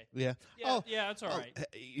 "Okay, Yeah. yeah, Oh, yeah, that's all right."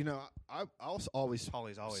 You know, I'll always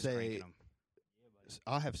Holly's always say cranking him.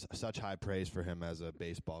 I have such high praise for him as a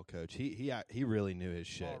baseball coach. He really knew his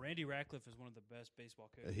shit. Oh, Randy Ratcliffe is one of the best baseball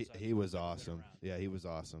coaches. He was I've ever been awesome. around. Yeah, he was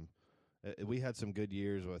awesome. We had some good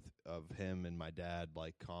years of him and my dad,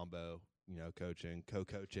 like combo, coaching,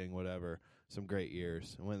 co-coaching, whatever. Some great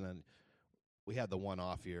years. And then we had the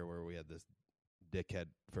one-off year where we had this dickhead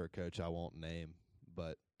for a coach I won't name,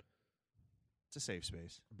 but It's a safe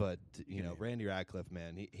space. Randy Ratcliffe,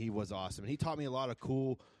 man, he was awesome. And he taught me a lot of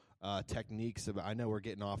cool techniques. I know we're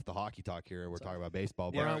getting off the hockey talk here. We're talking about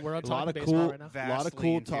baseball, We're but on, we're on a lot talking of baseball cool, right now. a lot of Vastly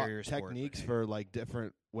cool inferior sport, techniques but hey. for like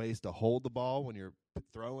different ways to hold the ball when you're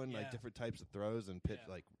throwing, like Yeah. different types of throws and pitch,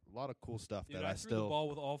 Yeah. like a lot of cool stuff Dude, that I I threw still the ball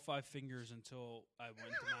with all 5 fingers until I went to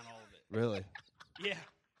Mount Olivet. really Yeah,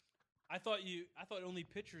 I thought only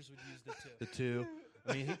pitchers would use the 2. the 2.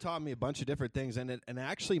 I mean, he taught me a bunch of different things, and it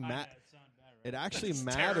actually I know, it sounded bad, right? it actually It's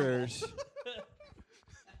matters.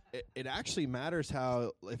 It actually matters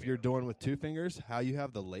how, if you're doing with 2 fingers, how you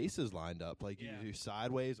have the laces lined up. Like Yeah. you do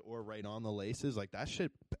sideways or right on the laces. Like that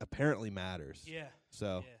shit apparently matters. Yeah.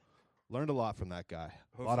 So Yeah. learned a lot from that guy.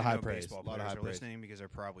 Hopefully a lot of high no praise. baseball A lot of players high are praise. listening because they're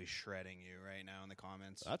probably shredding you right now in the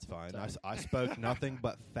comments. That's fine. I spoke nothing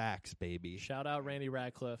but facts, baby. Shout out Randy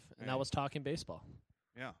Ratcliffe, and that Hey. was talking baseball.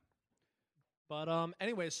 Yeah. But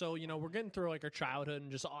anyway, so we're getting through like our childhood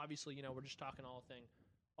and just obviously we're just talking all thing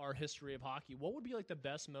our history of hockey. What would be like the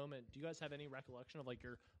best moment? Do you guys have any recollection of like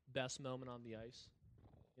your best moment on the ice?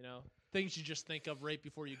 Things you just think of right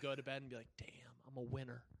before you go to bed and be like, "Damn, I'm a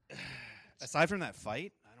winner." Aside from that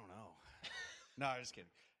fight, I don't know. No, I'm just kidding.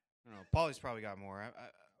 I don't know. Paulie's probably got more.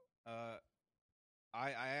 I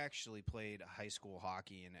actually played high school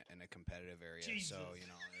hockey in a competitive area, Jesus. so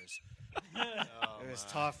it was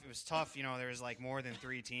tough. It was tough. There was like more than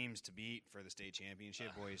 3 teams to beat for the state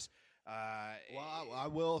championship, boys. Well, I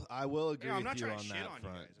will agree I'm with not you trying on to shit that on you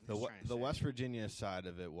front. guys. I'm just trying to The say. West Virginia side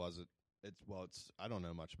of it wasn't. It's I don't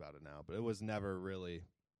know much about it now, but it was never really.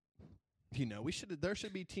 There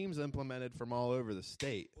should be teams implemented from all over the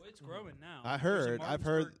state. Well, it's growing now. I There's a heard- I've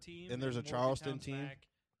heard- Martinsburg team, and there's a Charleston team. Morgantown's back.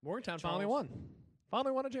 Morgantown finally won.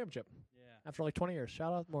 Finally won a championship Yeah. after like 20 years.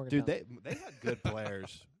 Shout out Morgantown. Dude, they had good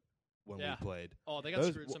players when Yeah. we played. Oh, they got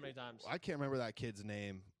Those- screwed so many times. I can't remember that kid's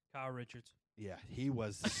name. Kyle Richards. Yeah, he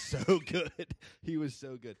was so good. He was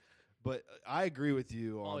so good. But I agree with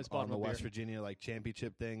you Always on bought the him a West beer. Virginia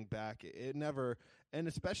championship thing back. It never, and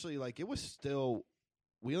especially it was still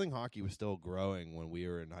wheeling hockey was still growing when we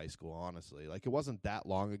were in high school, honestly. Like, it wasn't that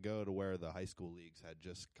long ago to where the high school leagues had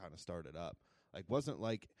just kind of started up. Like, wasn't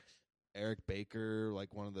like Eric Baker like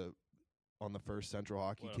on the first Central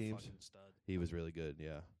hockey What a teams? fucking stud. He was really good,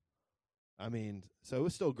 yeah. I mean, so it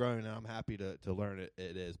was still growing, and I'm happy to learn it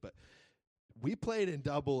is. But we played in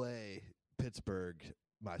Double-A Pittsburgh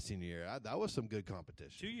my senior year. That was some good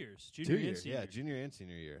competition. 2 years. 2 Junior and years, senior. yeah, junior and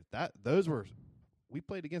senior year. We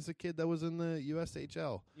played against a kid that was in the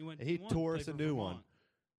USHL. And he tore us a new one.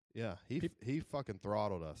 Yeah, he fucking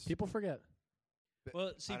throttled us. People forget.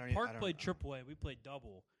 Well, see, I Park don't played know. AAA. We played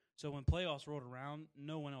double. So when playoffs rolled around,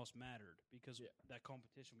 no one else mattered because that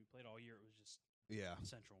competition we played all year, it was just Yeah,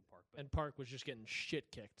 Central and Park. But And Park was just getting shit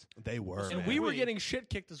kicked. they were. And man. we were getting shit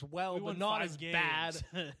kicked as well, we but won not 5 as games.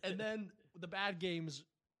 bad. And then the bad games,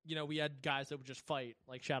 we had guys that would just fight.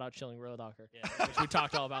 Like, shout out Chilling Rodocker. Yeah. Which we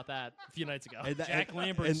talked all about that a few nights ago. Jack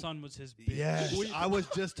Lambert's son was his bitch. Yes, I was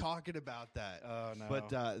just talking about that. Oh no! But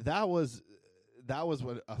that was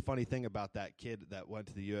what a funny thing about that kid that went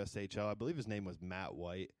to the USHL. I believe his name was Matt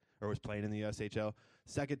White, or was playing in the USHL.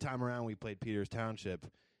 Second time around, we played Peters Township.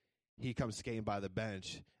 He comes skating by the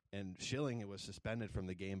bench, and Schilling was suspended from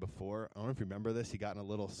the game before. I don't know if you remember this. He got in a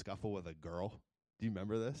little scuffle with a girl. Do you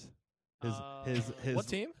remember this? His what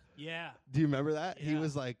team? Yeah. Do you remember that? He Yeah.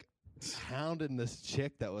 was like hounding this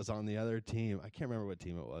chick that was on the other team. I can't remember what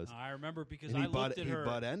team it was. I remember because And I he looked at her.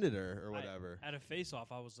 butt ended her or whatever. At a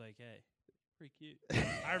face-off, I was like, hey, pretty cute.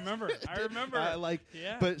 I remember.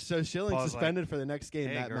 Yeah. But so Schilling Paul's suspended for the next game.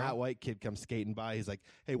 "Hey, That girl." Matt White kid comes skating by. He's like,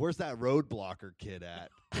 "Hey, where's that road blocker kid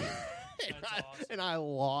at?" awesome. And I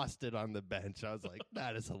lost it on the bench. I was like,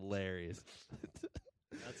 "That is hilarious."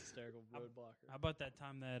 That's hysterical. Road blocker. How about that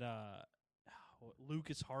time that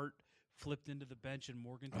Lucas Hart flipped into the bench in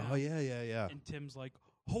Morgantown? Oh yeah. And Tim's like,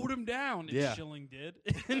 hold him down. And Yeah. Schilling did.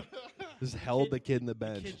 Just held the kid in the The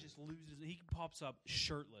bench. kid just loses. He pops up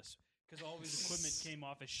shirtless because all of his equipment came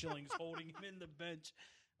off as Schilling's holding him in the bench.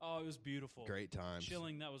 Oh, it was beautiful. Great times.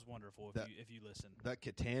 Schilling, that was wonderful. That- If you listen, That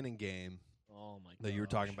Katanning game Oh, my God. that you were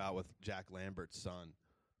talking about with Jack Lambert's son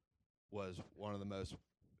was one of the most.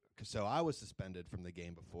 So I was suspended from the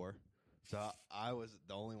game before, so I was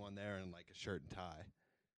the only one there in like a shirt and tie,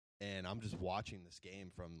 and I'm just watching this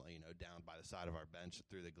game from down by the side of our bench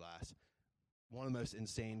through the glass. One of the most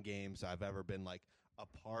insane games I've ever been like a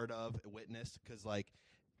part of, witnessed, because like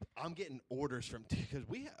I'm getting orders from because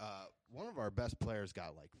one of our best players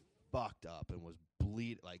got like fucked up and was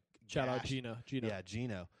Shout out gashed. Gino. Yeah,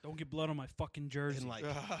 Gino. don't get blood on my fucking jersey.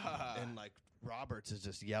 And like Roberts is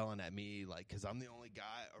just yelling at me like because I'm the only guy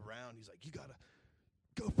around. He's like, you gotta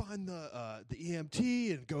go find the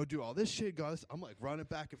EMT and go do all this shit. I'm like running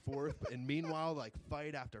back and forth, and meanwhile like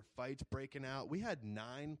fight after fight's breaking out. We had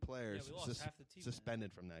 9 players we lost half the team, man.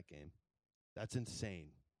 suspended from that game. That's insane.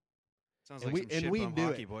 Sounds And like some shit we bum knew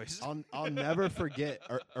hockey it. boys. I'll never forget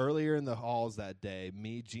earlier in the halls that day,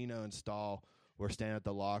 me, Gino, and Stahl were standing at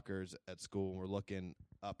the lockers at school and we're looking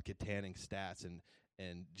up Katanning stats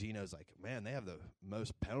and Gino's like, man, they have the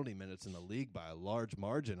most penalty minutes in the league by a large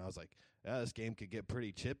margin. I was like, yeah, this game could get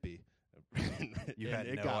pretty chippy. You And had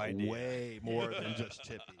it no got idea. way more than just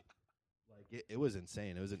chippy. Like it was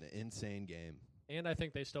insane. It was an insane game. And I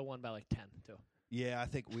think they still won by like 10, too. Yeah, I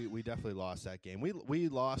think we definitely lost that game. We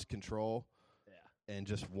lost control. Yeah. And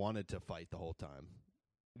just wanted to fight the whole time.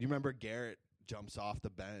 You remember Garrett jumps off the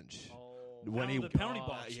bench Oh, when he the penalty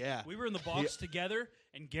box. yeah, We were in the box together,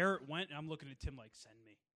 and Garrett went, and I'm looking at Tim like, send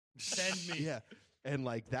me. Send me. yeah, and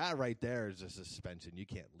like that right there is a suspension. You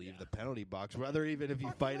can't leave the penalty box, whether even if you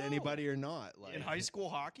Fuck fight no. anybody or not. Like In high school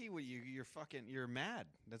hockey, you're mad.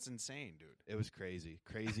 That's insane, dude. it was crazy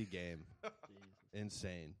game,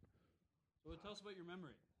 insane. So tell us about your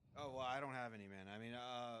memory. Oh well, I don't have any, man. I mean,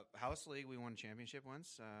 House League, we won a championship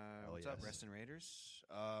once. What's up, yes. Reston Raiders?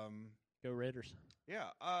 Go Raiders. Yeah.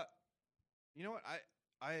 You know what?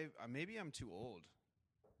 I maybe I'm too old.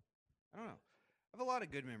 I don't know. I have a lot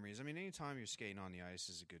of good memories. I mean, anytime you're skating on the ice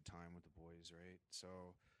is a good time with the boys, right? So,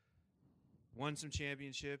 won some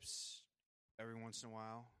championships every once in a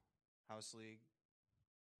while. House League.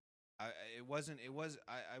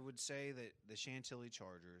 I would say that the Chantilly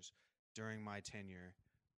Chargers during my tenure,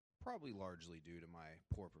 probably largely due to my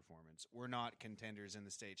poor performance, were not contenders in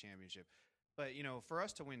the state championship. But, for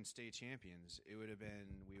us to win state champions, we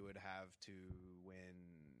would have to win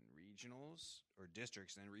regionals or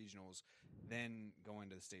districts, then regionals, then go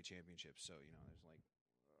into the state championship. So, there's like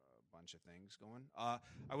a bunch of things going.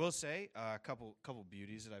 I will say a couple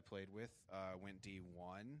beauties that I played with went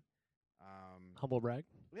D1. Humble brag.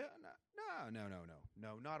 Yeah,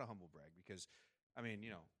 no, not a humble brag because, I mean,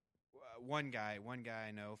 one guy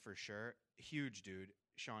I know for sure, huge dude,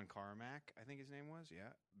 Sean Carmack, I think his name was. Yeah,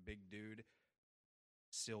 big dude,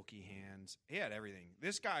 silky hands. He had everything.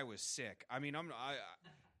 This guy was sick. I mean,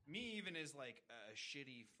 me even as like a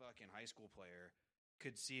shitty fucking high school player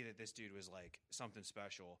could see that this dude was like something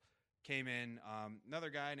special. Came in, another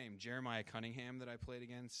guy named Jeremiah Cunningham that I played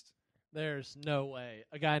against. There's no way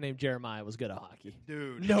a guy named Jeremiah was good at hockey.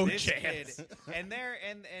 Dude, No this chance. Kid, and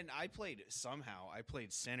I played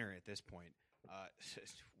center at this point.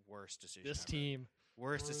 Worst decision. This ever. team.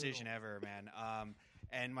 Worst Brutal. decision ever, man.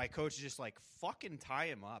 And my coach just like fucking tie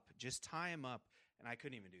him up, and I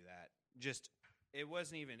couldn't even do that. Just it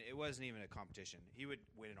wasn't even a competition. He would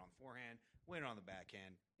win it on forehand, win it on the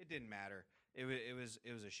backhand. It didn't matter. It was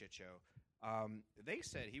a shit show. They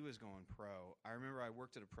said he was going pro. I remember I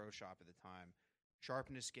worked at a pro shop at the time.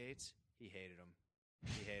 Sharpened his skates. He hated them.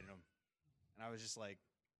 And I was just like,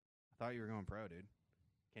 I thought you were going pro, dude.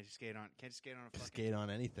 Can't you skate on a fucking Skate on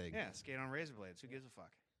anything. Yeah, skate on razor blades. Who gives a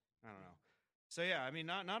fuck? I don't know. So yeah, I mean,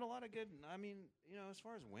 not a lot of good. I mean, as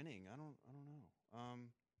far as winning, I don't know.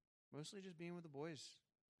 Mostly just being with the boys.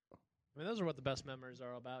 I mean, those are what the best memories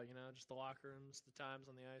are about, just the locker rooms, the times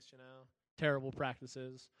on the ice, Terrible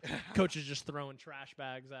practices. Coaches just throwing trash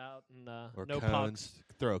bags out and Or no cones. pucks.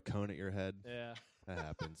 Throw a cone at your head. Yeah. That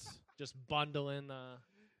happens. Just bundling,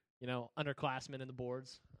 underclassmen in the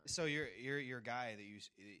boards. So you're a guy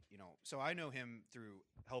that So I know him through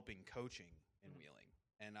helping coaching in Wheeling,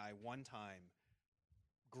 and I one time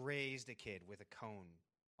grazed a kid with a cone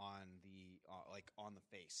on the on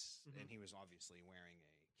the face, and he was obviously wearing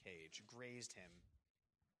a cage. Grazed him.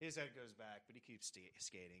 His head goes back, but he keeps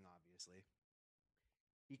skating. Obviously,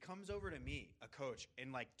 he comes over to me, a coach,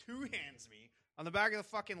 and like two hands me on the back of the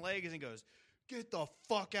fucking leg, and he goes, "Get the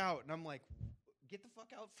fuck out!" And I'm like, "Get the fuck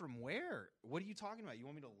out from where? What are you talking about? You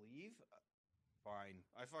want me to leave?" Fine,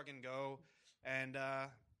 I fucking go, and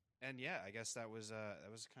yeah, I guess that was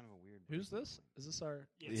kind of a weird. Who's this? Is this our?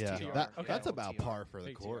 Yeah, TR. Okay. that's about TR. par for the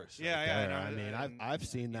Big TR. course. Yeah, right yeah, there. no, I mean, and- I've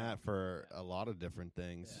seen that yeah. for a lot of different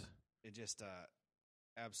things. It just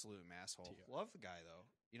absolute masshole. TR. Love the guy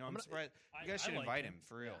though. I'm gonna- surprised. I- You guys I should like invite him. him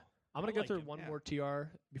for real. Yeah. I'm going I to go like through him, one yeah. more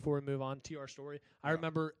TR before we move on. TR story. I Yeah.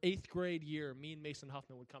 remember 8th grade year, me and Mason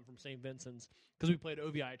Huffman would come from St. Vincent's because we played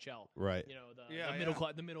OVIHL. Right. Yeah, The middle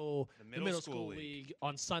yeah. the middle school league. league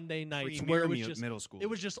on Sunday nights Premier where it was just middle school. it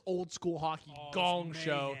was just old school hockey Oh, it was gong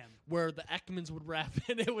show mayhem. where the Ekmans would rap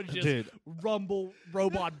and it was just Dude. rumble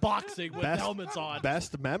robot boxing with helmets on.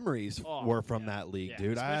 Best memories Oh, were from yeah. that league, Yeah.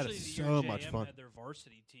 dude. I had Especially the year so JM much fun. Had their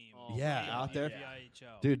varsity team. Oh, Yeah, playing out in there. the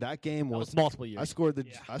VIHL. Dude, that game That was. was multiple years. I scored the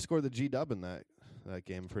Yeah. G dub in that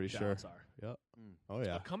game. Pretty sure. Shots are. Yep. Mm. Oh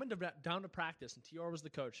yeah. Coming down to practice, and TR was the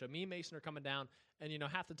coach. So me and Mason are coming down, and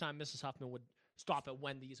half the time Mrs. Huffman would stop at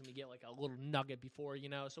Wendy's, and we get like a little nugget before,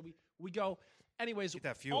 So we go. Anyways, Get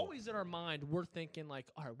that fuel. always in our mind, we're thinking like,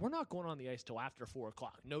 all right, we're not going on the ice till after 4:00.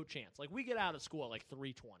 No chance. Like we get out of school at like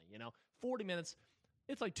 3:20. 40 minutes.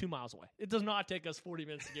 It's like 2 miles away. It does not take us 40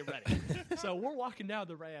 minutes to get ready. So we're walking down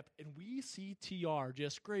the ramp, and we see TR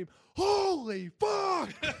just scream, "Holy fuck!"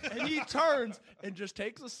 And he turns and just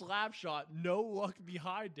takes a slap shot, no look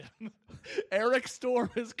behind him. Eric Storm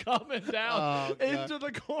is coming down Oh, into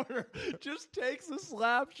the corner, just takes a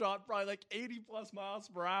slap shot, probably like 80+ miles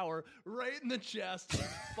per hour, right in the chest,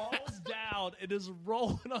 falls down, and is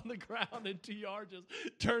rolling on the ground, and TR just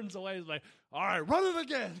turns away. He's like, "All right, run it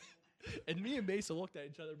again." And me and Mason looked at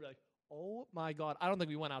each other and be like, "Oh my god!" I don't think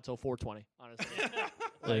we went out till 4:20, honestly.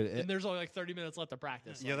 And there's only like 30 minutes left to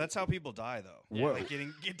practice. Yeah, that's how people die though. Yeah. Like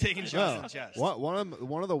taking shots in the chest.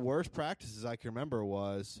 One of the worst practices I can remember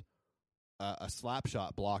was a slap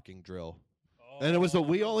shot blocking drill. And it was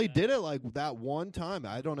we only did it like that one time.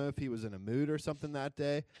 I don't know if he was in a mood or something that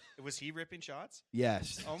day. Was he ripping shots?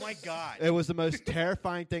 Yes. Oh my god. It was the most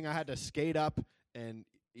terrifying thing. I had to skate up and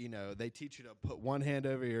they teach you to put one hand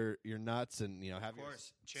over your nuts and have Of your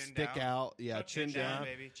course. Chin stick down. out. Yeah, chin down.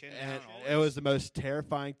 baby. Chin And down. it was the most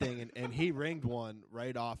terrifying thing, and he ringed one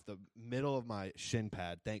right off the middle of my shin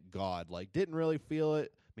pad. Thank God. Like, didn't really feel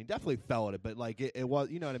it. I mean, definitely felt it, but like it was,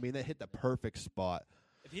 you know what I mean? They hit the perfect spot.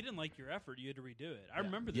 If he didn't like your effort, you had to redo it. I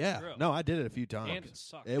remember this Yeah, drill. no, I did it a few times. And it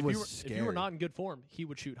sucked. It If was you were, scary. if you were not in good form, he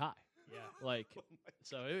would shoot high. Yeah. Like,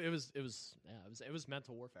 so it was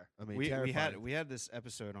mental warfare. I mean, we terrifying. had this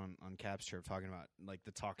episode on Caps Chirp talking about like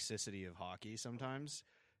the toxicity of hockey sometimes.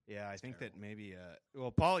 Yeah, I think that maybe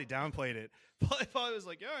Paulie downplayed it. Paulie was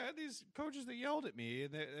like, "Yeah, I had these coaches that yelled at me,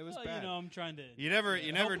 and it was Well, bad." I'm trying to. You never I'm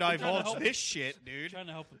trying to divulge help- this shit, dude. Trying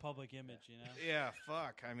to help the public image, Yeah,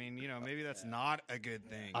 fuck. I mean, maybe that's not a good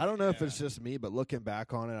thing. I don't know if it's just me, but looking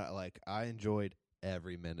back on it, I enjoyed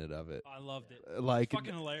every minute of it. I loved it. Like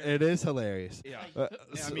Fucking hilarious. it is hilarious. Yeah. Uh, Yeah,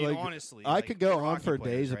 I so, mean, like, honestly, I like, could go you're on hockey for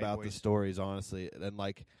players, days right, about the boys? stories, honestly. And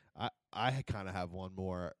like I kind of have one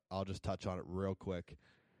more. I'll just touch on it real quick.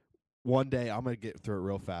 One day I'm gonna get through it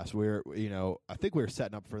real fast. I think we were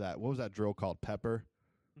setting up for that. What was that drill called? Pepper,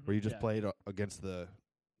 where you just Yeah. played against the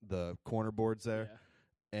corner boards there.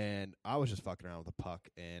 Yeah. And I was just fucking around with the puck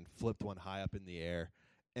and flipped one high up in the air.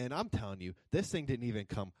 And I'm telling you, this thing didn't even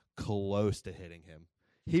come close to hitting him.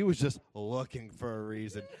 He was just looking for a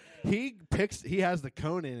reason. He has the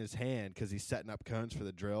cone in his hand because he's setting up cones for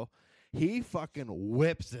the drill. He fucking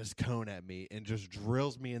whips this cone at me and just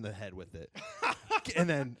drills me in the head with it. And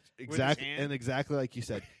then exactly like you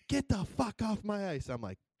said, get the fuck off my ice. I'm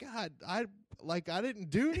like, God, I didn't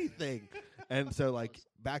do anything. And so like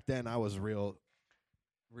back then I was real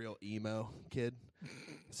emo kid.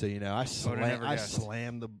 So I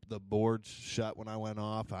slammed the boards shut when I went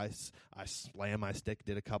off. I slammed my stick,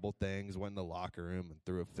 did a couple things, went in the locker room and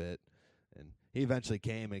threw a fit. And he eventually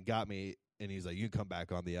came and got me, and he's like, "You can come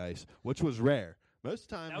back on the ice," which was rare. Most of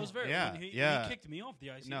the time, That was very. Yeah, When he yeah. kicked me off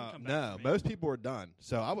the ice. No, he didn't come back no, for me. most people were done.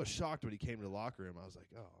 So I was shocked when he came to the locker room. I was like,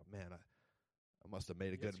 "Oh man, I must have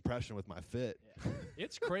made a good impression with my fit." Yeah.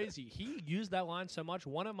 It's crazy. He used that line so much.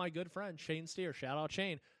 One of my good friends, Shane Steer, shout out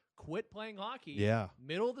Shane, quit playing hockey Yeah.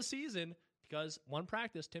 middle of the season because one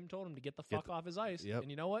practice, Tim told him to get the fuck off his ice. Yep. And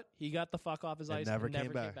you know what? He got the fuck off his And ice never and came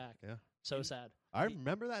never back. came back. Yeah. So sad. I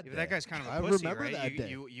remember that. Yeah, day. that guy's kind of a I pussy, remember right? that day.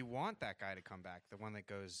 You want that guy to come back, the one that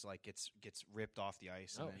goes like gets ripped off the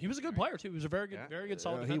ice. Oh, and then- he was a good right? player too. He was a very good, Yeah. very good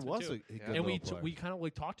solid he defenseman was too. a good And And we little player. we kind of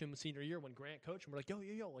like talked to him senior year when Grant coached him. We're like,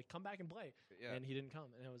 yo, like come back and play. Yeah. And he didn't come.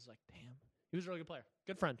 And I was like, damn, he was a really good player.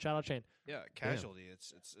 Good friend. Shout out Shane. Yeah, casualty.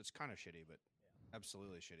 It's kind of shitty, but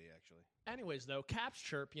absolutely shitty actually. Anyways, though, Caps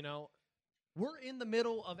Chirp. We're in the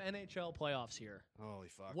middle of NHL playoffs here. Holy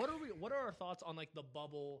fuck. What are our thoughts on like the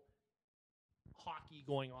bubble hockey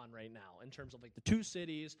going on right now in terms of like the two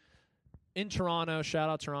cities in Toronto? Shout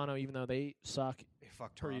out Toronto, even though they suck Hey,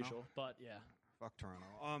 fuck per Toronto. usual. But yeah. Fuck Toronto.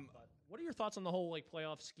 But what are your thoughts on the whole like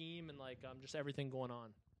playoff scheme and like just everything going on?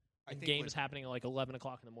 I And think games happening at like 11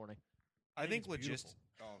 o'clock in the morning. I think it's legit. beautiful.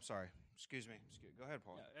 Oh, sorry. Excuse me. Go ahead,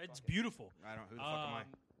 Paul. Yeah, it's Fuck it. beautiful. I don't. Who the fuck am I?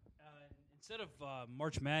 Instead of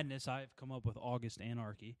March Madness, I've come up with August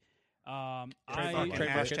Anarchy. Trademark I it.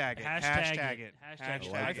 Hashtag it. Hashtag it.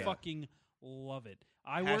 Hashtag I it. fucking love it.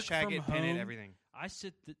 I work Hashtag from it. home. Pin it. Everything. I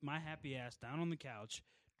sit my happy ass down on the couch,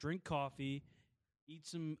 drink coffee, eat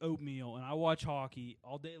some oatmeal, and I watch hockey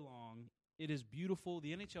all day long. It is beautiful.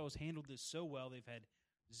 The NHL has handled this so well. They've had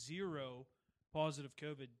 0 positive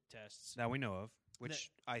COVID tests. That we know of, which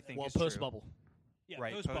I think Well, is post true. bubble. Yeah,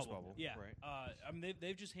 Right, post-bubble. post-bubble, Yeah, right. I mean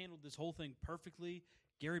they've just handled this whole thing perfectly.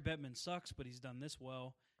 Gary Bettman sucks, but he's done this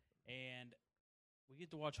well, and we get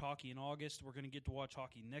to watch hockey in August. We're going to get to watch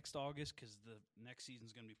hockey next August because the next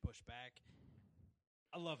season's going to be pushed back.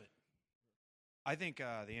 I love it. I think the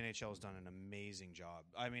NHL has done an amazing job.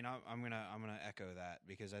 I mean, I'm gonna echo that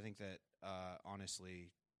because I think that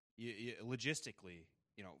honestly, logistically,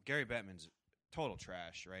 Gary Bettman's total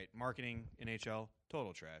trash, right? Marketing NHL,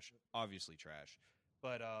 total trash, obviously trash.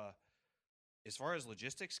 But as far as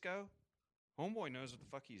logistics go, homeboy knows what the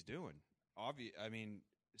fuck he's doing. I mean,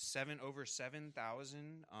 over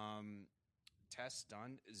 7,000 tests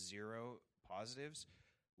done, 0 positives.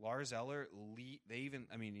 Lars Eller,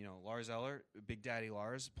 Lars Eller, Big Daddy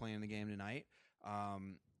Lars, playing the game tonight,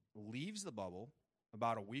 leaves the bubble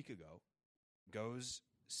about a week ago,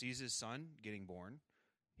 sees his son getting born.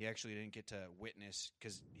 He actually didn't get to witness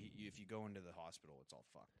because if you go into the hospital, it's all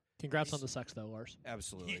fucked. Congrats on the sex, though, Lars.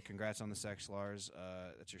 Absolutely. Congrats on the sex, Lars.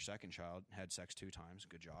 That's your second child. Had sex 2 times.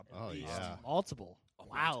 Good job. Oh, yeah. Multiple.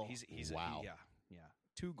 Wow. He's Wow. yeah.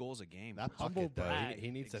 2 goals a game. That Humble bucket, though, brag.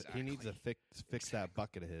 he needs to Exactly. fix that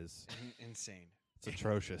bucket of his. Insane. It's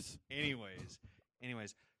atrocious. Anyways,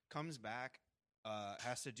 comes back,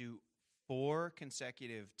 has to do 4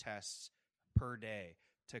 consecutive tests per day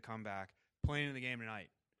to come back, playing in the game tonight,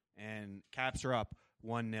 and Caps are up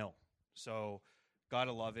 1-0. So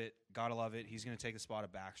gotta love it. He's gonna take the spot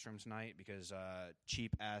of Backstrom tonight because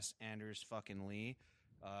cheap ass Anders fucking Lee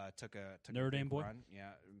took a Notre Dame big boy? run.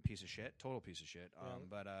 Yeah, piece of shit, total piece of shit.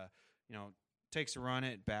 But takes a run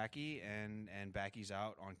at Backy and Backy's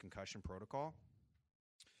out on concussion protocol.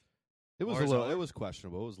 It was Lars Eller. It was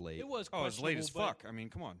questionable. It was late. It was Oh, it's late as questionable, fuck. I mean,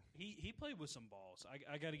 come on. but He played with some balls.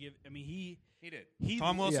 I got to give. I mean he Did.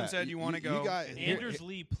 Tom Wilson Yeah, said you want to you go. got- and- Here- Anders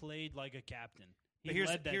Lee played like a captain. He But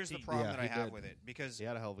led that here's the team. problem Yeah, that I he have did. with it because He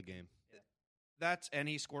had a hell of a game. and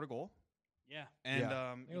he scored a goal. Yeah, And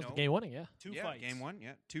Yeah. It was the game winning, yeah. 2 yeah, fights. game 1,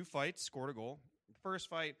 yeah, 2 fights, scored a goal. First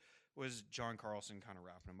fight was John Carlson kind of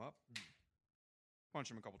wrapping him up. punch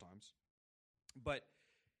him a couple times. But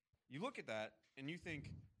you look at that and you think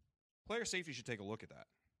player safety should take a look at that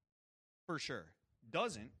for sure.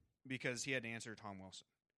 Doesn't, because he had to answer Tom Wilson.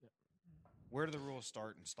 Where do the rules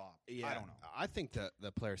start and stop? Yeah, I don't know. I think that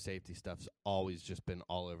the player safety stuff's always just been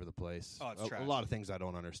all over the place. Oh, it's a trash. lot of things I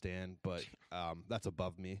don't understand, but that's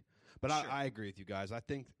above me. But Sure. I agree with you guys. I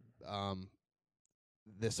think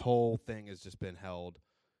this whole thing has just been held,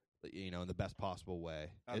 in the best possible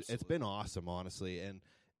way. It's Absolutely. been awesome, honestly,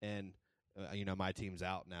 and my team's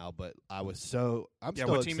out now, but I'm What still team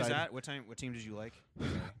excited. is that? What team did you like?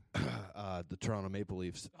 The Toronto Maple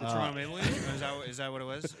Leafs. The Toronto Maple Leafs? Is that what it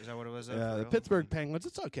was? Is that what it was? Yeah, for the real? Pittsburgh Penguins.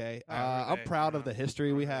 It's okay. Yeah, I'm proud of yeah. the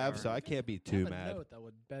history we have, Whatever. so I can't be I too have a mad. note that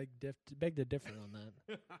would beg to differ on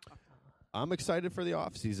that. I'm excited for the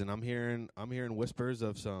offseason. I'm hearing whispers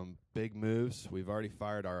of some big moves. We've already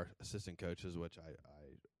fired our assistant coaches, which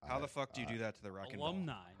How the fuck do you do that to the Wrecking Ball?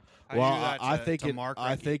 Alumni. How do you Well, do that I to- think to it. Mark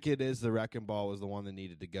I Recchi? think it is the Wrecking Ball was the one that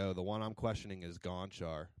needed to go. The one I'm questioning is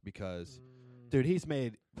Gonchar because, dude, he's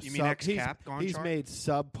made. You mean ex-Cap He's Gonchar? made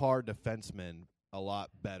subpar defensemen a lot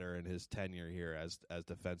better in his tenure here as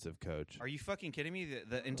defensive coach. Are you fucking kidding me?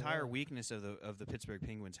 The entire weakness of the Pittsburgh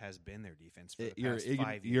Penguins has been their defense for the You're past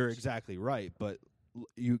 5 years. you're exactly right, but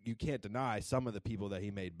you can't deny some of the people that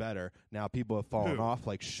he made better. Now people have fallen Who? off,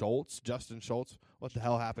 like Justin Schultz. What the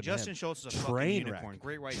hell happened Justin to him? Schultz is a fucking Train unicorn. wreck.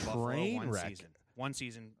 Great white Buffalo. Train wreck. Season. One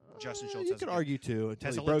season. Justin Schultz You has could a good- argue too until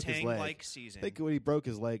has he a broke his leg. Letang-like season. I think when he broke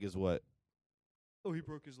his leg is what? Oh, he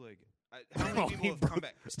broke his leg. How many people have come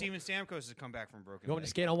back? Steven Stamkos has come back from broken You want me leg. to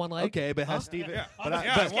skate on one leg? Okay, but has Steven? Yeah, But, I-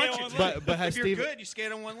 yeah, but, I want you to. but has if you're Steven? good, you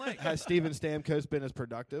skate on one leg. Has Steven Stamkos been as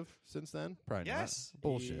productive since then? Probably Yes. not.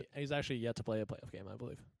 Bullshit. He's actually yet to play a playoff game, I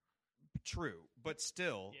believe. True, but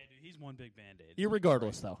still, Yeah, dude, he's one big Band-Aid.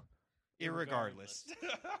 Irregardless, though. irregardless.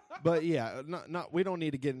 But yeah, not. We don't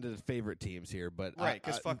need to get into the favorite teams here, but Right,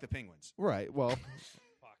 because I- fuck the Penguins. Right. Well,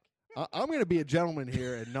 Fuck. I'm going to be a gentleman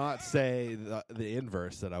here and not say the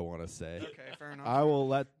inverse that I want to say. Okay, fair enough. I will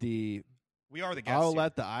let the We are the guests. I'll here.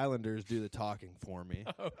 let the Islanders do the talking for me.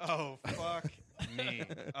 Oh fuck me!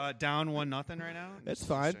 Down 1-0 right now. It's Just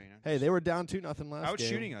fine. so you know. Hey, they were down 2-0 last game.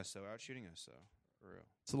 Outshooting us though. For real.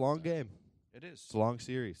 It's a long game. It is. It's a long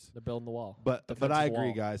series. They're building the wall. But Defensive I agree,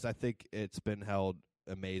 wall. guys. I think it's been held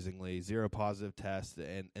amazingly. 0 positive tests,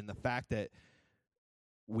 and the fact that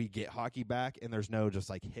we get hockey back and there's no just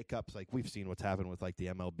like hiccups, like we've seen what's happened with like the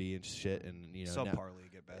MLB and shit, and now- Subpar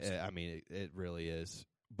league at best. I mean, it really is.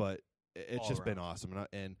 But it's All just been around. awesome,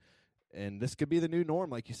 and this could be the new norm,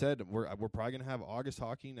 like you said. We're probably gonna have August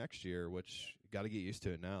hockey next year, which got to get used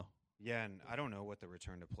to it now. Yeah, and I don't know what the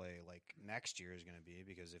return to play like next year is going to be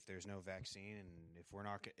because if there's no vaccine and if we're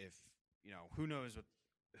not, if who knows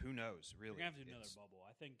We're really? gonna have to do another It's- bubble.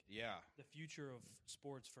 I think Yeah, the future of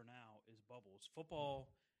sports for now is bubbles. Football,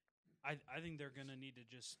 I think they're gonna need to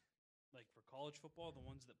just like for college football, the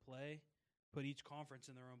ones that play, put each conference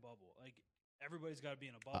in their own bubble. Like everybody's got to be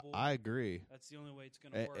in a bubble. I agree. That's the only way it's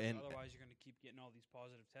gonna work. and- Otherwise, you're gonna keep getting all these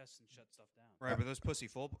positive tests and shut stuff down. right. But those pussy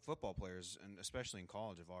football players, and especially in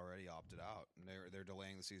college, have already opted out, and they're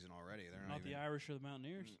delaying the season already. They're Not the even, Irish or the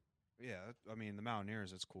Mountaineers. Yeah, I mean the Mountaineers,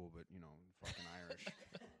 that's cool, but fucking Irish.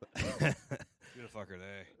 Who the fuck are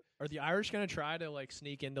they? Are the Irish going to try to like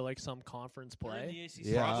sneak into like some conference They're in play? the ACC.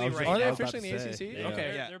 Yeah, Probably I was right just- Are they I was about officially to in the say, ACC? yeah.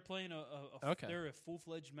 Okay. Yeah. They're playing Okay. They're a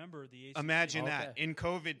full-fledged member of the ACC. Imagine Okay. that in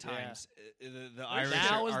COVID times, the Irish.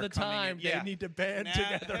 Now is are the coming time in. Yeah. they need to band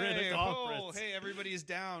together in hey, a conference. Oh, hey, everybody's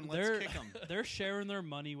down. Let's They're kick them. they're sharing their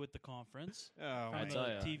money with the conference. Oh, I my tell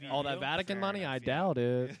God. ya. TV All that deal? Vatican Fair money, enough, I yeah. doubt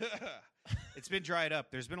it. It's been dried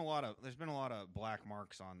up. There's been a lot of black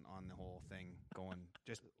marks on the whole thing going.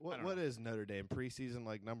 Just I What don't what know. is Notre Dame preseason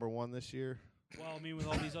like #1 this year? Well, I mean, with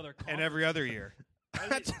all these other And every other year.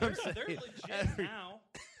 That's what I'm they're saying. legit now.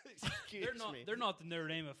 They're not the Notre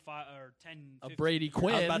Dame of 5 or 10. A 15 Brady years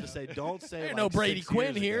Quinn. I was ago. about to say, don't say Ain't like no Brady 6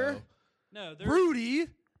 Quinn years here. ago. No, Broody.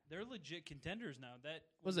 they're legit contenders now. That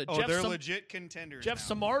Was it Oh, Jeff? they're legit contenders. Jeff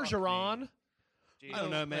now. Samarjaron. Fuck I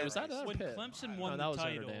don't know, me. man. Wait, was that when Pitt? Clemson Oh, won that the was Notre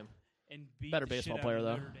title Dame. and beat Better the baseball shit player, out of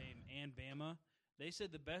though. Notre Dame and Bama, they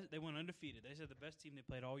said the best. They went undefeated. They said the best team they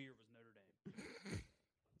played all year was Notre Dame.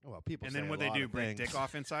 Well, people. And say then a what they lot do? of Break things. dick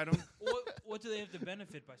off inside them? What do they have to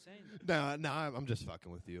benefit by saying that? No, I'm just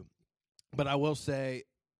fucking with you. But I will say,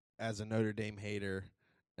 as a Notre Dame hater,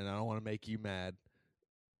 and I don't want to make you mad,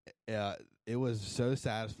 it was so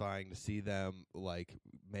satisfying to see them like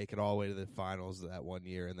make it all the way to the finals that one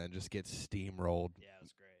year, and then just get steamrolled Yeah, it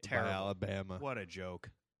was great. by Terrible. Alabama. What a joke.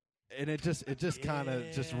 and it just kind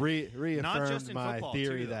of just Not reaffirmed just in my football,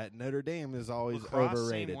 theory too, though. that Notre Dame is always Lacrosse,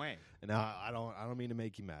 overrated. same way. And I don't mean to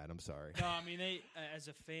make you mad. I'm sorry. No, I mean they. As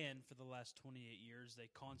a fan for the last 28 years, they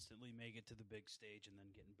constantly make it to the big stage and then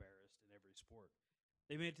get embarrassed in every sport.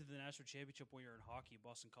 They made it to the national championship one year in hockey.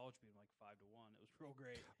 Boston College beat them like 5-1. It was real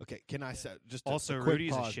great. Okay, can I say just Also, a quick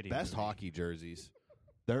Rudy's a pause. shitty Best movie. hockey jerseys.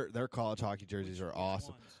 Their college hockey jerseys Which are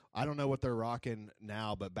awesome. ones? I don't know what they're rocking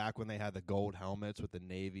now, but back when they had the gold helmets with the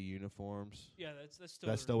navy uniforms, Yeah, that's still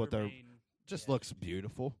That's still what their they're- main, just yeah. looks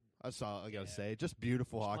beautiful. That's all I gotta Yeah. say. Just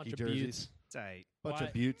beautiful Just a hockey bunch of jerseys. buttes. Tight. Bunch Well,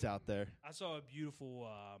 of buttes out there. I saw a beautiful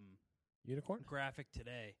Unicorn? graphic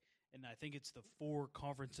today, and I think it's the 4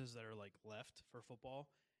 conferences that are like left for football,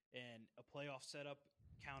 and a playoff setup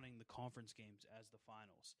counting the conference games as the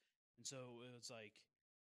finals. And so it was like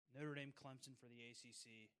Notre Dame, Clemson for the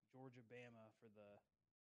ACC, Georgia, Bama for the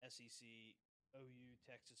SEC, OU,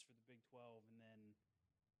 Texas for the Big 12, and then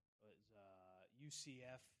was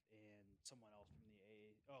UCF and someone else from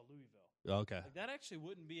the Louisville. Okay. Like that actually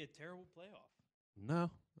wouldn't be a terrible playoff.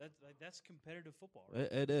 No, That's competitive football,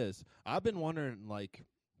 right? it is. I've been wondering, like,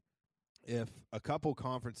 if a couple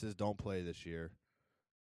conferences don't play this year,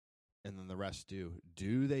 and then the rest do.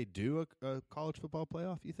 Do they do a college football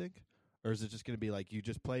playoff? You think, or is it just going to be like you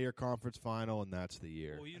just play your conference final and that's the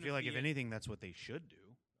year? Well, I even feel like the if anything, that's what they should do.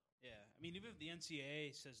 Yeah, I mean, even if the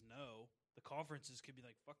NCAA says no, the conferences could be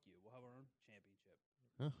like, "Fuck you, we'll have our own championship."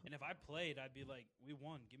 Huh. And if I played, I'd be like, "We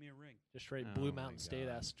won, give me a ring." Just straight Oh Blue my Mountain State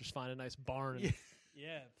God. esque. Just find a nice barn. And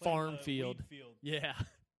Yeah, Farm the field. wheat field. yeah.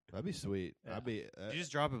 That'd be sweet. Yeah. I'd be. Did you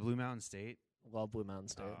just drop a Blue Mountain State? Love Blue Mountain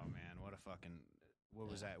State. Oh man, what a fucking. What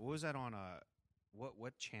was that? What was that on?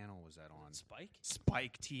 What channel was that on? Spike.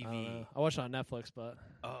 Spike I don't TV. know. I watched it on Netflix, but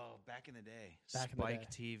Oh, back in the day. Back in the Spike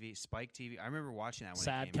TV. Spike TV. I remember watching that when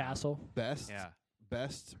Sad it came Castle. best. Out. Yeah.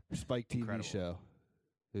 Best Spike TV Incredible. show.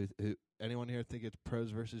 Who? Anyone here think it's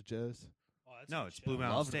Pros versus Joes? Oh, that's No, a good it's show. Blue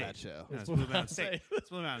Mountain Loved State. that show. No, it's Blue Mountain State. It's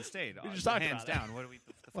Blue Mountain State. We just talked hands about it. down. What do we?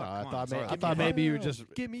 The fuck? Well, I come on, thought, it's all- I give me thought a maybe you were yeah.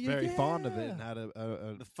 just Give me a very fond of it yeah. and had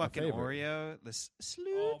a The fucking favorite. Oreo, the sloots.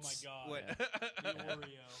 Oh my god, What? the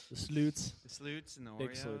Oreo. The Sloots. The sloots and the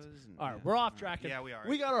Big Oreos. sloots. and- All right, yeah. we're off All track. Yeah, we are.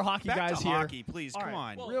 We got our hockey Back guys to here. hockey, please. All Come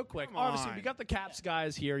right, on. well, real quick. Come Obviously, we on. got the Caps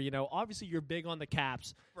guys here. You know, obviously you're big on the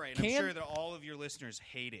Caps. Right, and I'm Can- sure that all of your listeners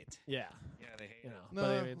hate it. Yeah. Yeah, they hate You it. know, No,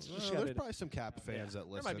 but I mean, it's just there's gotta- probably some Cap fans that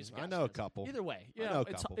There listen. might be some I Caps know a fans. couple. Either way, you I know, know a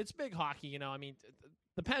couple. it's big hockey. You know, I mean,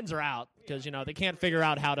 the Pens are out because you know they can't figure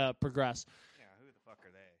out how to progress. Yeah, who the fuck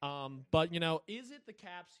are they? But you know, is it the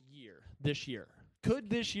Caps' year this year? Could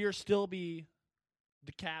this year still be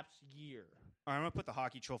the Caps' year? All right, I'm going to put the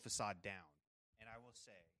hockey troll facade down, and I will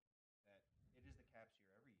say that it is the Caps'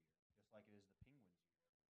 year every year, just like it is the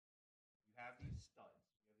Penguins' year. You have these studs.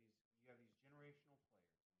 You have these generational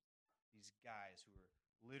players, these guys who are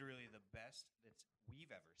literally the best that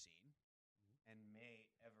we've ever seen and may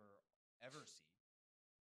ever see.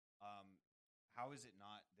 How is it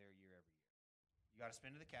not their year every year? You got to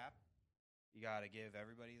spin to the cap. You got to give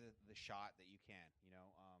everybody the shot that you can. You know,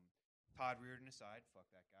 Todd Reardon aside, fuck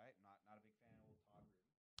that guy. Not a big fan of old Todd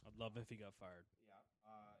Reardon. I'd love if he got fired. Yeah.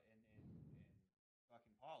 And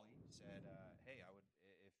fucking Paulie said, hey, I would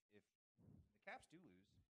if the Caps do lose,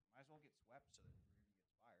 might as well get swept so that Reardon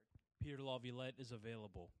gets fired. Peter Laviolette is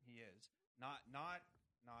available. He is not. I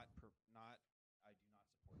do not support that. I think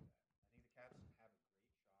the Caps have a great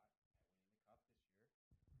shot at winning the cup this year.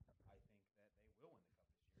 I think that they will win the cup this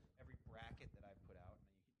year. Every bracket that I've put out, and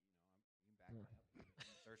you can back me up. You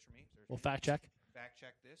can search for me. We'll fact check. Fact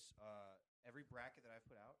check this. Every bracket that I've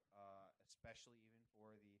put out, especially even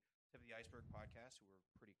for the Tip of the Iceberg podcast, who were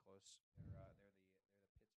pretty close. They're the Pittsburgh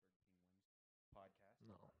Penguins podcast.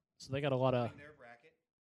 No. So they got a lot of. In their bracket,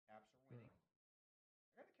 Caps are winning.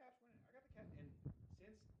 I got the Caps winning. I got the Caps, and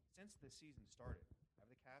since the season started, I have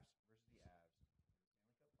the Caps versus the Avs in the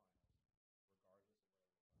Stanley Cup Finals, regardless of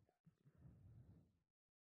whatever the fuck happens.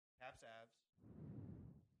 Caps Avs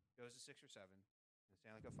goes to 6 or 7 in the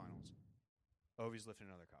Stanley Cup Finals. Ovi's lifting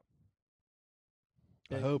another cup.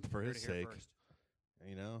 I hope for Heard his it here sake. first.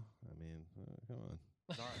 You know, I mean, come on.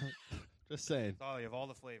 Sorry. Just saying. Sorry, of all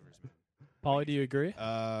the flavors, man. Paulie, do you agree?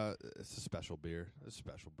 It's a special beer. It's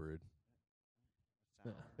special brewed.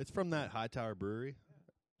 Sound. It's from that Hightower Brewery.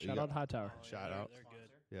 Shout You out got- Hightower. Shout out. They're good.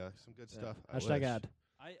 Yeah, some good stuff. I Hashtag wish. ad.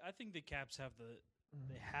 I think the Caps have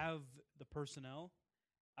they have the personnel.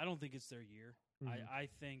 I don't think it's their year. Mhm. I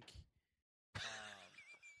think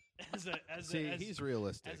See, he's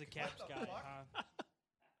realistic. as a Caps guy,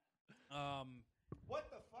 What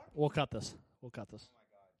the fuck? We'll cut this. Oh my god. Cut this.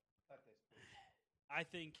 I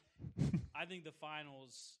think the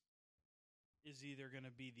finals is either going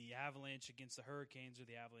to be the Avalanche against the Hurricanes or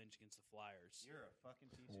the Avalanche against the Flyers. You're a fucking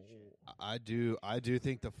piece of shit. I do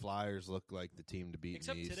think the Flyers look like the team to beat.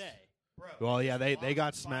 Except in the East. today. Bro, Well, yeah, they lost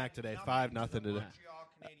got 5-0 smacked today, 5-0 today. Montreal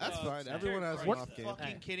Canadiens. That's Oh, fine. snap. Everyone has an What- off game.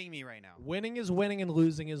 Fucking kidding me right now. Winning is winning and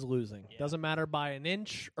losing is losing. Yeah. Doesn't matter by an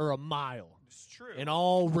inch or a mile. It's true. And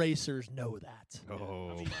all racers know that.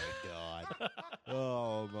 Oh my god.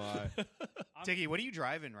 Oh my. Tiggy, what are you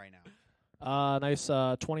driving right now? Nice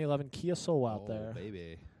 2011 Kia Soul out Oh, there.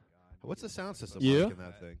 baby. What's the sound system You? like in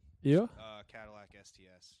that thing? You? Cadillac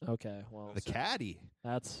STS. Okay, well, The caddy.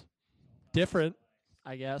 that's different,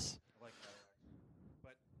 I guess. I like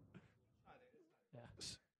Cadillac.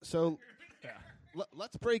 But So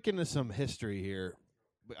let's break into some history here.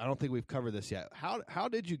 I don't think we've covered this yet. How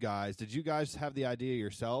did you guys have the idea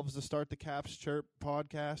yourselves to start the Caps Chirp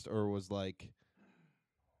podcast, or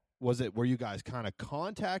were you guys kind of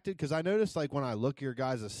contacted? Because I noticed like when I look your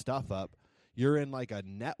guys' stuff up, you're in like a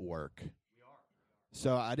network. we are.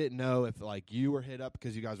 So I didn't know if like you were hit up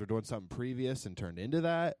because you guys were doing something previous and turned into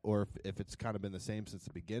that, or if it's kind of been the same since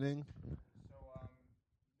the beginning. So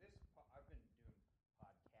I've been doing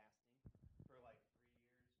podcasting for like 3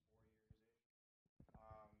 years, 4 years ish.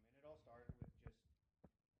 And it all started with just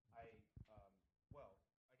I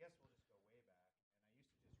guess we'll just go way back. And I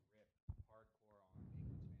used to just rip hardcore on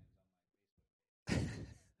Penguins fans on my Facebook page.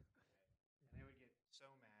 And they would get so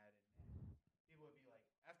mad, and people would be like,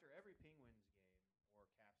 after every Penguins game or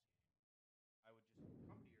Caps game, I would just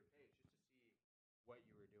come to your page just to see what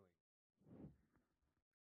you were doing.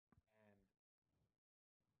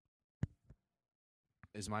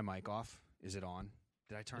 And is my mic off? Is it on?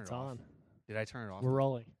 Did I turn It's it off? on. Did I turn it off? We're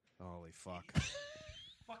rolling. Holy fuck.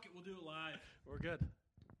 Fuck it, we'll do it live. We're good.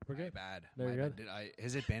 We're My good. bad. Very My bad. good.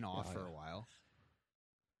 Has it been off Oh, for yeah. a while?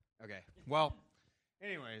 Okay. Well,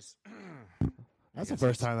 anyways, That's the guess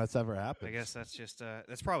first time that's ever happened. I guess that's just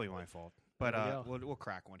that's probably my fault. But There we go. we'll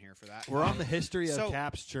crack one here for that. We're on the history of So-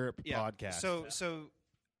 Caps Chirp yeah, podcast. So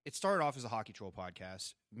it started off as a Hockey Troll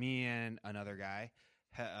podcast. Me and another guy.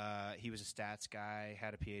 He was a stats guy,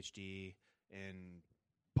 had a PhD in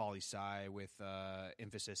poli-sci with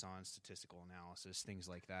emphasis on statistical analysis, things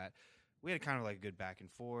like that. We had kind of like a good back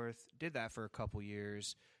and forth. Did that for a couple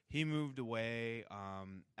years. He moved away,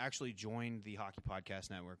 actually joined the Hockey Podcast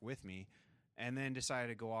Network with me, and then decided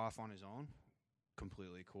to go off on his own.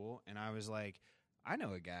 Completely cool. And I was like, I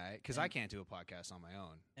know a guy, because I can't do a podcast on my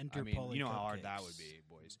own. Enter I mean, Poly you know how hard that Cupcakes. would be,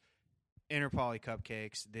 boys. Enter Poly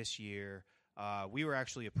Cupcakes this year. We were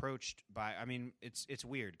actually approached by. I mean, it's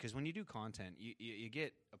weird because when you do content, you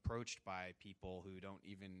get approached by people who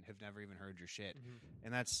have never even heard your shit,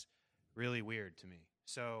 and that's really weird to me.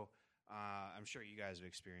 So I'm sure you guys have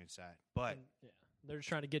experienced that, but Yeah. They're just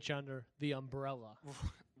trying to get you under the umbrella.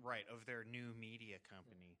 right of their new media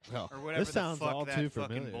company Well, or whatever this sounds the fuck all that too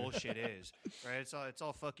fucking familiar. bullshit is. Right? It's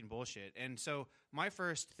all fucking bullshit. And so my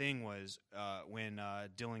first thing was when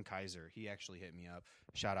Dylan Kaiser, he actually hit me up.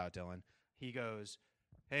 Shout out Dylan. He goes,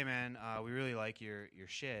 "Hey man, we really like your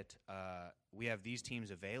shit. We have these teams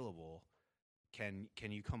available. Can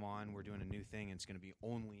you come on? We're doing a new thing, and it's going to be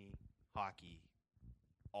only hockey.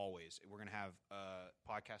 Always. We're going to have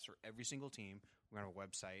podcasts for every single team. We're going to have a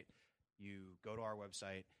website. You go to our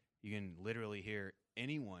website. You can literally hear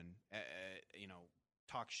anyone,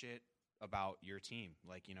 talk shit about your team,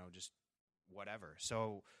 like, just whatever."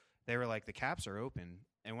 So they were like, the Caps are open.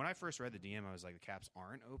 And when I first read the DM, I was like, the Caps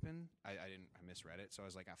aren't open. I misread it. So I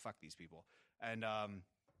was like, fuck these people. And I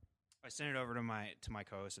sent it over to my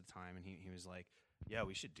co-host at the time, and he was like, yeah,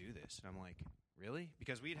 we should do this. And I'm like, really?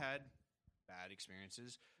 Because we'd had bad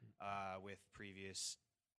experiences with previous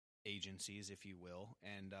agencies, if you will,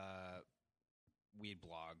 and we had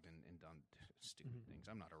blogged and done stupid things.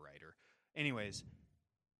 I'm not a writer. Anyways,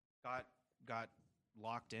 got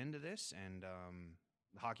locked into this, and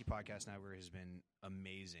the Hockey Podcast Network has been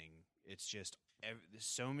amazing. It's just there's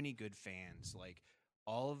so many good fans. Like,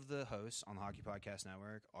 all of the hosts on the Hockey Podcast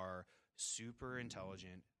Network are super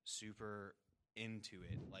intelligent, super into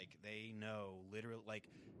it. Like, they know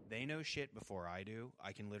they know shit before I do.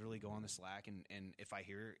 I can literally go on the Slack, and if I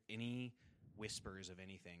hear any whispers of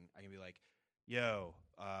anything, I can be like, yo,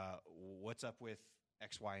 what's up with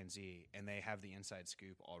X, Y, and Z? And they have the inside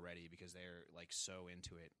scoop already because they're like so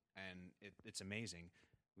into it, and it's amazing.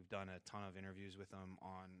 We've done a ton of interviews with them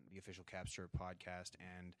on the official Caps Chirp podcast,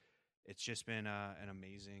 and it's just been an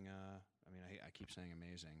amazing. I keep saying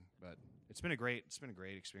amazing, but it's been a great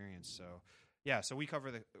experience. So yeah, so we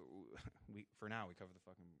cover we cover the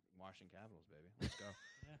fucking Washington Capitals, baby. Let's go.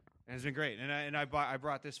 Yeah. And it's been great, and I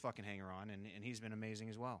brought this fucking hanger on, and he's been amazing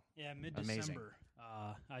as well. Yeah, mid-December,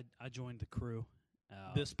 I joined the crew,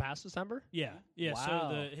 This past December? Yeah. Wow.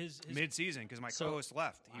 So his Mid-season, because my co-host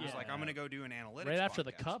left. He was like, I'm going to go do an analytics Right after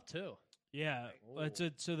the podcast. Cup, too. Yeah. Oh.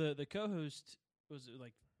 So the co-host was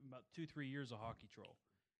like about 2-3 years a hockey troll.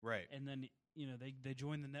 Right. And then they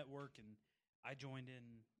joined the network, and I joined in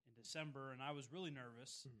December, and I was really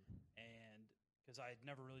nervous, and because I had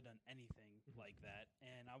never really done anything like that,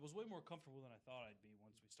 and I was way more comfortable than I thought I'd be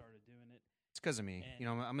once we started doing it. It's because of me. And-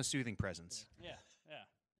 I'm a soothing presence. Yeah,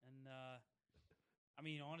 and I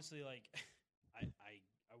mean, honestly, like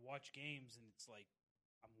I watch games, and it's like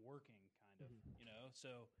I'm working, kind of, so.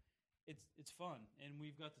 It's fun, and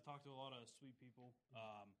we've got to talk to a lot of sweet people.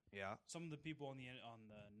 Yeah. Some of the people on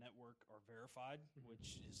the network are verified,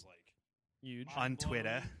 which is like Huge. On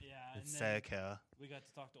Twitter. Yeah, It's and so then cool. we got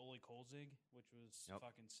to talk to Ole Kolzig, which was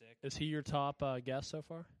fucking sick. Is he your top guest so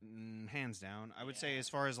far? Hands down. I would say Yeah. as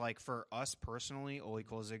far as like for us personally, Ole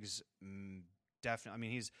Kolzig's definitely, I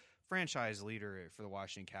mean, he's franchise leader for the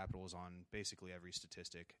Washington Capitals on basically every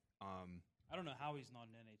statistic. I don't know how he's not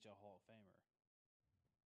an NHL Hall of Famer.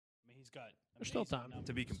 I mean, he's got There's still amazing time. numbers.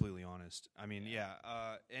 To be completely honest. I mean, yeah.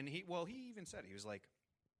 And he even said, he was like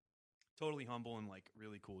totally humble and like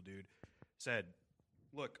really cool dude. Said,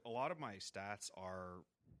 look, a lot of my stats are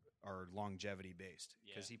longevity based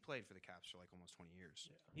because he played for the Caps for like almost 20 years.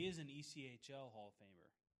 He is an ECHL Hall of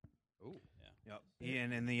Famer. Oh. Yeah. Yep.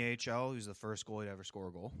 And in the AHL, he was the first goalie to ever score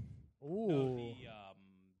a goal. Ooh. No,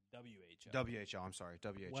 the WHL. WHL, I'm sorry.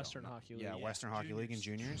 WHL. Western Hockey League. Yeah, Yeah, Western Hockey League and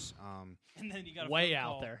juniors. juniors. And then you got a Way phone out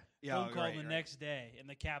call, there. Yeah, phone call right, the right. next day, and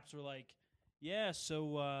the Caps were like, "Yeah,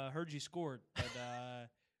 so heard you scored, but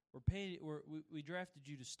we drafted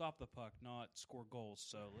you to stop the puck, not score goals.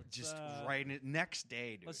 So let's Just right in it next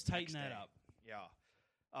day, dude. let's tighten Next that day. up."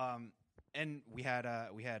 Yeah. And we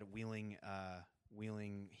had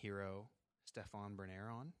Wheeling hero Stefan Bernier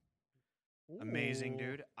on. Amazing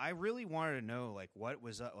dude. I really wanted to know like what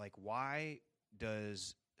was up, like why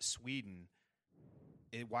is Sweden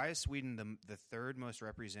the third most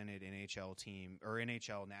represented NHL team or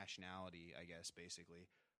NHL nationality, I guess, basically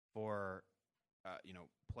for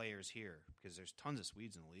players here, because there's tons of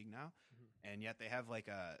Swedes in the league now, and yet they have like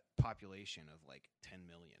a population of like 10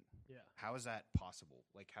 million. Yeah. How is that possible?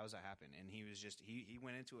 Like, how does that happen? And he was just he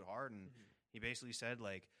went into it hard, and he basically said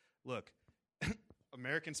like, look,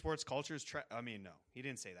 American sports culture is I mean, no, he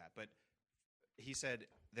didn't say that, but he said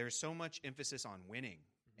there's so much emphasis on winning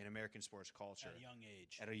in American sports culture At a young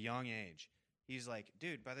age. at a young age. He's like,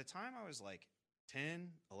 dude, by the time I was like 10,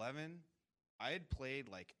 11, I had played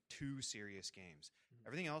like 2 serious games.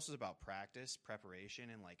 Everything else was about practice, preparation,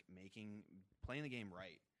 and like playing the game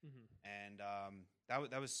right. And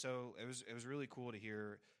that was so it was really cool to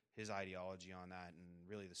hear his ideology on that, and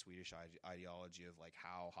really the Swedish ideology of like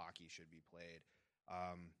how hockey should be played.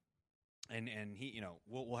 And he,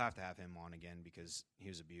 we'll have to have him on again because he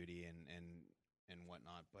was a beauty and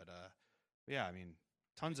whatnot. But yeah, I mean,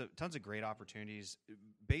 tons of great opportunities.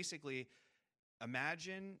 Basically,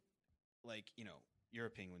 imagine like you're a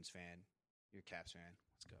Penguins fan, you're a Caps fan.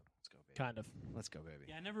 Let's go, baby. Kind of. Let's go, baby.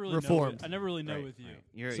 Yeah, I never really Reformed. know. I never really know Right, with you. right.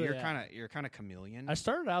 You're So, you're yeah. kind of chameleon. I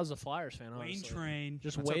started out as a Flyers fan, Wayne honestly. Train.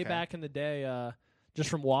 Just That's way okay. back in the day, just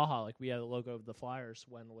from Waha, like we had the logo of the Flyers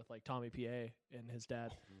when with like Tommy PA and his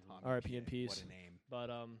dad. Tommy R.I.P. in PA. peace. What a name. But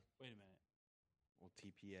Wait a minute. Well,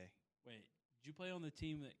 TPA. Wait. Did you play on the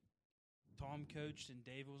team that Tom coached and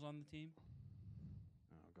Dave was on the team?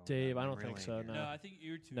 Oh, going Dave, down I don't memory think lane so, here. No. I think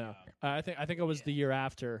you're too no, young. I think it was the year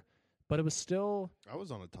after, but it was still I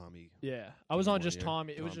was on a Tommy. I was on one just year.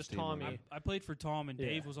 Tommy. It was Tom's just team one Tommy. year. I played for Tom, and Yeah.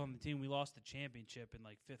 Dave was on the team. We lost the championship in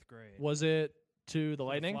like 5th grade. Was it to the For the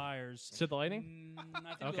Lightning? Flyers. To the Lightning? I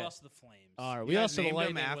think Okay. we lost to the Flames. All right, You we guys lost to the named him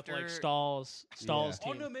Lightning with like after- Stahl's Yeah. Oh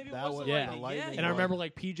team. no, maybe it That was was the the Lightning. Lightning And I one. remember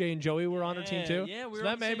like PJ and Joey were on our team too. Yeah, we so were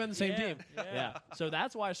on that may have been the same yeah, team. Yeah. So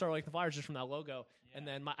that's why I started like the Flyers, just from that logo. And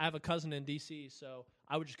then I have a cousin in DC, so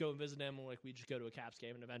I would just go and visit him, and like we just go to a Caps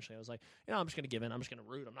game. And eventually, I was like, I'm just gonna give in. I'm just gonna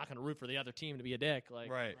root. I'm not gonna root for the other team to be a dick. Like,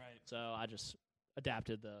 Right. Right. So I just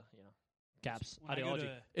adapted the Caps When I go ideology.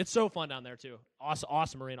 to- It's so fun down there too.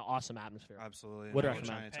 Awesome arena, awesome atmosphere. Absolutely. Would No, recommend.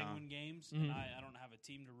 Chinatown. Penguin games, Mhm. and I don't have a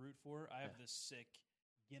team to root for. I have this sick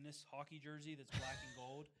Guinness hockey jersey that's black and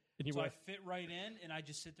gold. And you So I wear- fit right in, and I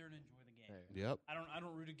just sit there and enjoy the game. There you Yep. I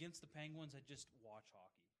don't root against the Penguins. I just watch hockey.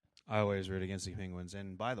 I always root against the Penguins.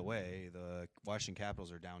 And by the way, the Washington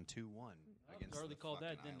Capitals are down 2-1 against Early the called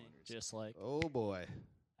that, fucking didn't he? Islanders. just like Oh boy.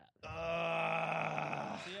 So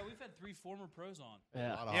yeah, we've had 3 former pros on.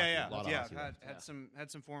 yeah. A lot of Yeah, hockey, yeah, lot of yeah. hockey left.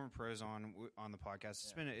 Had some former pros on the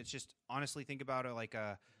podcast. It's just honestly think about it like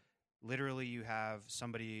literally you have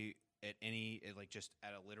somebody at like just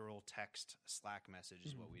at a literal text Slack message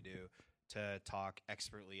is what we do to talk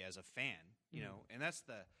expertly as a fan, you know, and I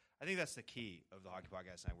think that's the key of the Hockey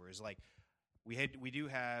Podcast Network is like we do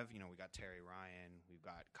have, you know, we got Terry Ryan, we've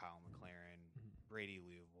got Kyle McLaren, Brady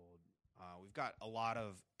Leopold, we've got a lot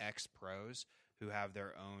of ex-pros who have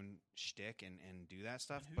their own shtick and do that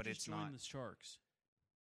stuff, Who but just it's joined not the Sharks.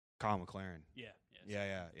 Kyle McLaren. Yeah.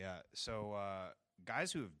 Yeah. So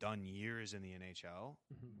guys who have done years in the NHL,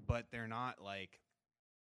 but they're not like,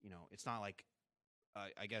 you know, it's not like,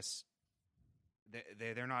 I guess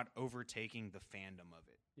they're not overtaking the fandom of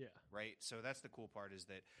it. Yeah. Right. So that's the cool part is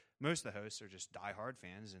that most of the hosts are just diehard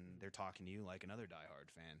fans, and they're talking to you like another diehard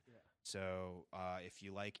fan. Yeah. So if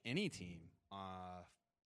you like any team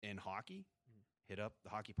in hockey, hit up the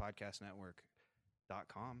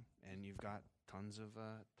hockeypodcastnetwork.com, and you've got tons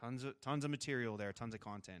of material there, tons of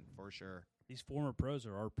content for sure. These former pros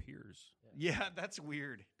are our peers. Yeah, that's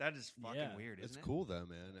weird. That is fucking weird, isn't It's it? cool though,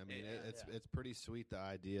 man. I mean, Yeah. it's pretty sweet, the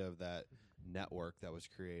idea of that network that was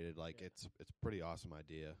created. Like it's pretty awesome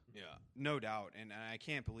idea. Yeah, no doubt. And I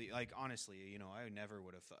can't believe, like, honestly, you know, I never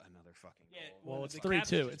would have thought another fucking goal. Well, it's the 3-2.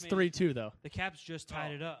 Caps It's just made 3-2 though. The Caps just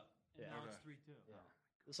tied it up. And Yeah. now Okay. it's 3-2.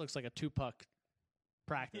 This looks like a 2-puck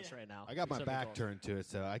practice right now. I got my Except back for- turned to it,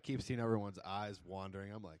 so I keep seeing everyone's eyes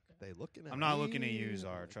wandering. I'm like, they looking at I'm not me? looking at you,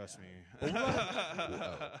 Czar. Trust me.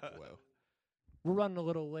 Whoa. We're running a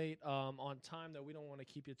little late on time, though. We don't want to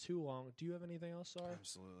keep you too long. Do you have anything else, Sorry?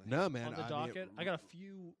 Absolutely. No, man. On the docket? I got a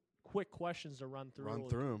few quick questions to run through. Run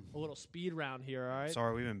through 'em. A little speed round here, all right?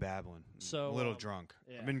 Sorry, we've been babbling. So, a little drunk.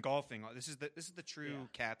 yeah. I've been golfing. This is the true Yeah.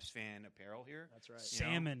 Caps fan apparel here. That's right. You know,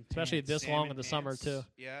 Salmon. Especially pants. this long Salmon in the summer, pants. too.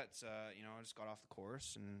 Yeah, it's you know, I just got off the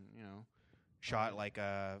course and, you know, shot like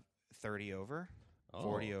a 30 over,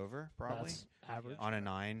 40 over probably That's average. on a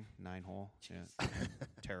 9 hole. Yeah.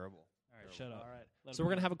 Terrible. All right, shut up. All right. Let So him we're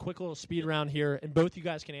going to go. have a quick little speed round here, and both you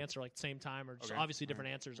guys can answer like the same time or just Okay. obviously All different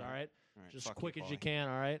right. answers, All all right. right? All right, Just fuck quick as you Paulie. can,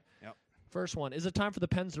 all right? Yep. First one. Is it time for the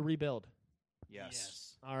Pens to rebuild?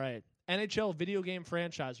 Yes. All right. NHL video game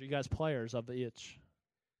franchise. Are you guys players of the itch?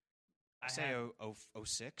 I say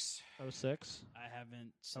 06. 06? I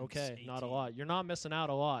haven't. Since Okay, not a 18. lot. You're not missing out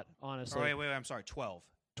a lot, honestly. Oh, wait, I'm sorry. 12.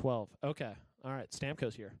 12. Okay. All right.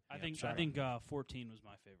 Stamkos here. I Yeah, think sorry. 14 was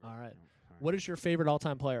my favorite. All right. All right. What is your favorite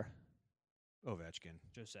all-time player? Ovechkin.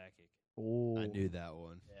 Joe Sakic. Oh, I knew that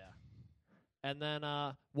one. Yeah. And then,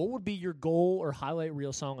 what would be your goal or highlight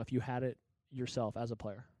reel song if you had it yourself as a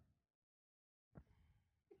player?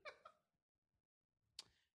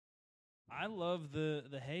 I love the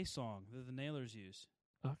Hey song that the Nailers use.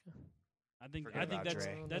 Okay. I think Forget about that's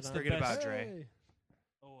Dre. that's the Forget best. about Dre. Hey.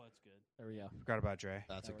 Oh, that's good. There we go. Forgot about Dre.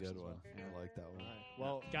 That's That a works good as one. well. I like that one. All right.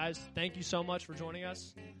 Well, guys, thank you so much for joining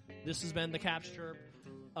us. This has been the Caps Chirp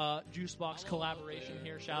Juicebox collaboration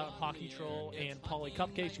here. Shout out Hockey Troll and Paulie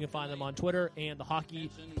Cupcakes. You can find them on Twitter and the Hockey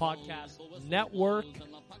Podcast Network.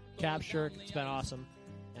 Caps Chirp. It's been awesome.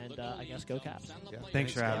 And I guess go Caps. Yeah.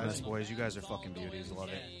 Thanks for having guys. us, boys. You guys are fucking beauties. Love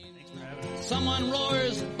it. Someone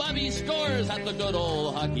roars, Bobby scores at the good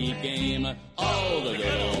old hockey game. Oh, the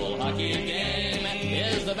good old hockey game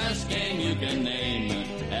is the best game you can name.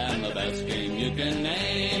 And the best game you can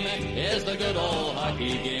name is the good old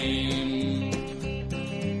hockey game.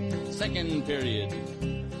 Second period,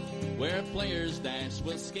 where players dash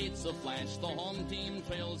with skates aflash. The home team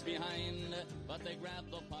trails behind, but they grab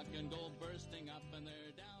the puck and go bursting up in their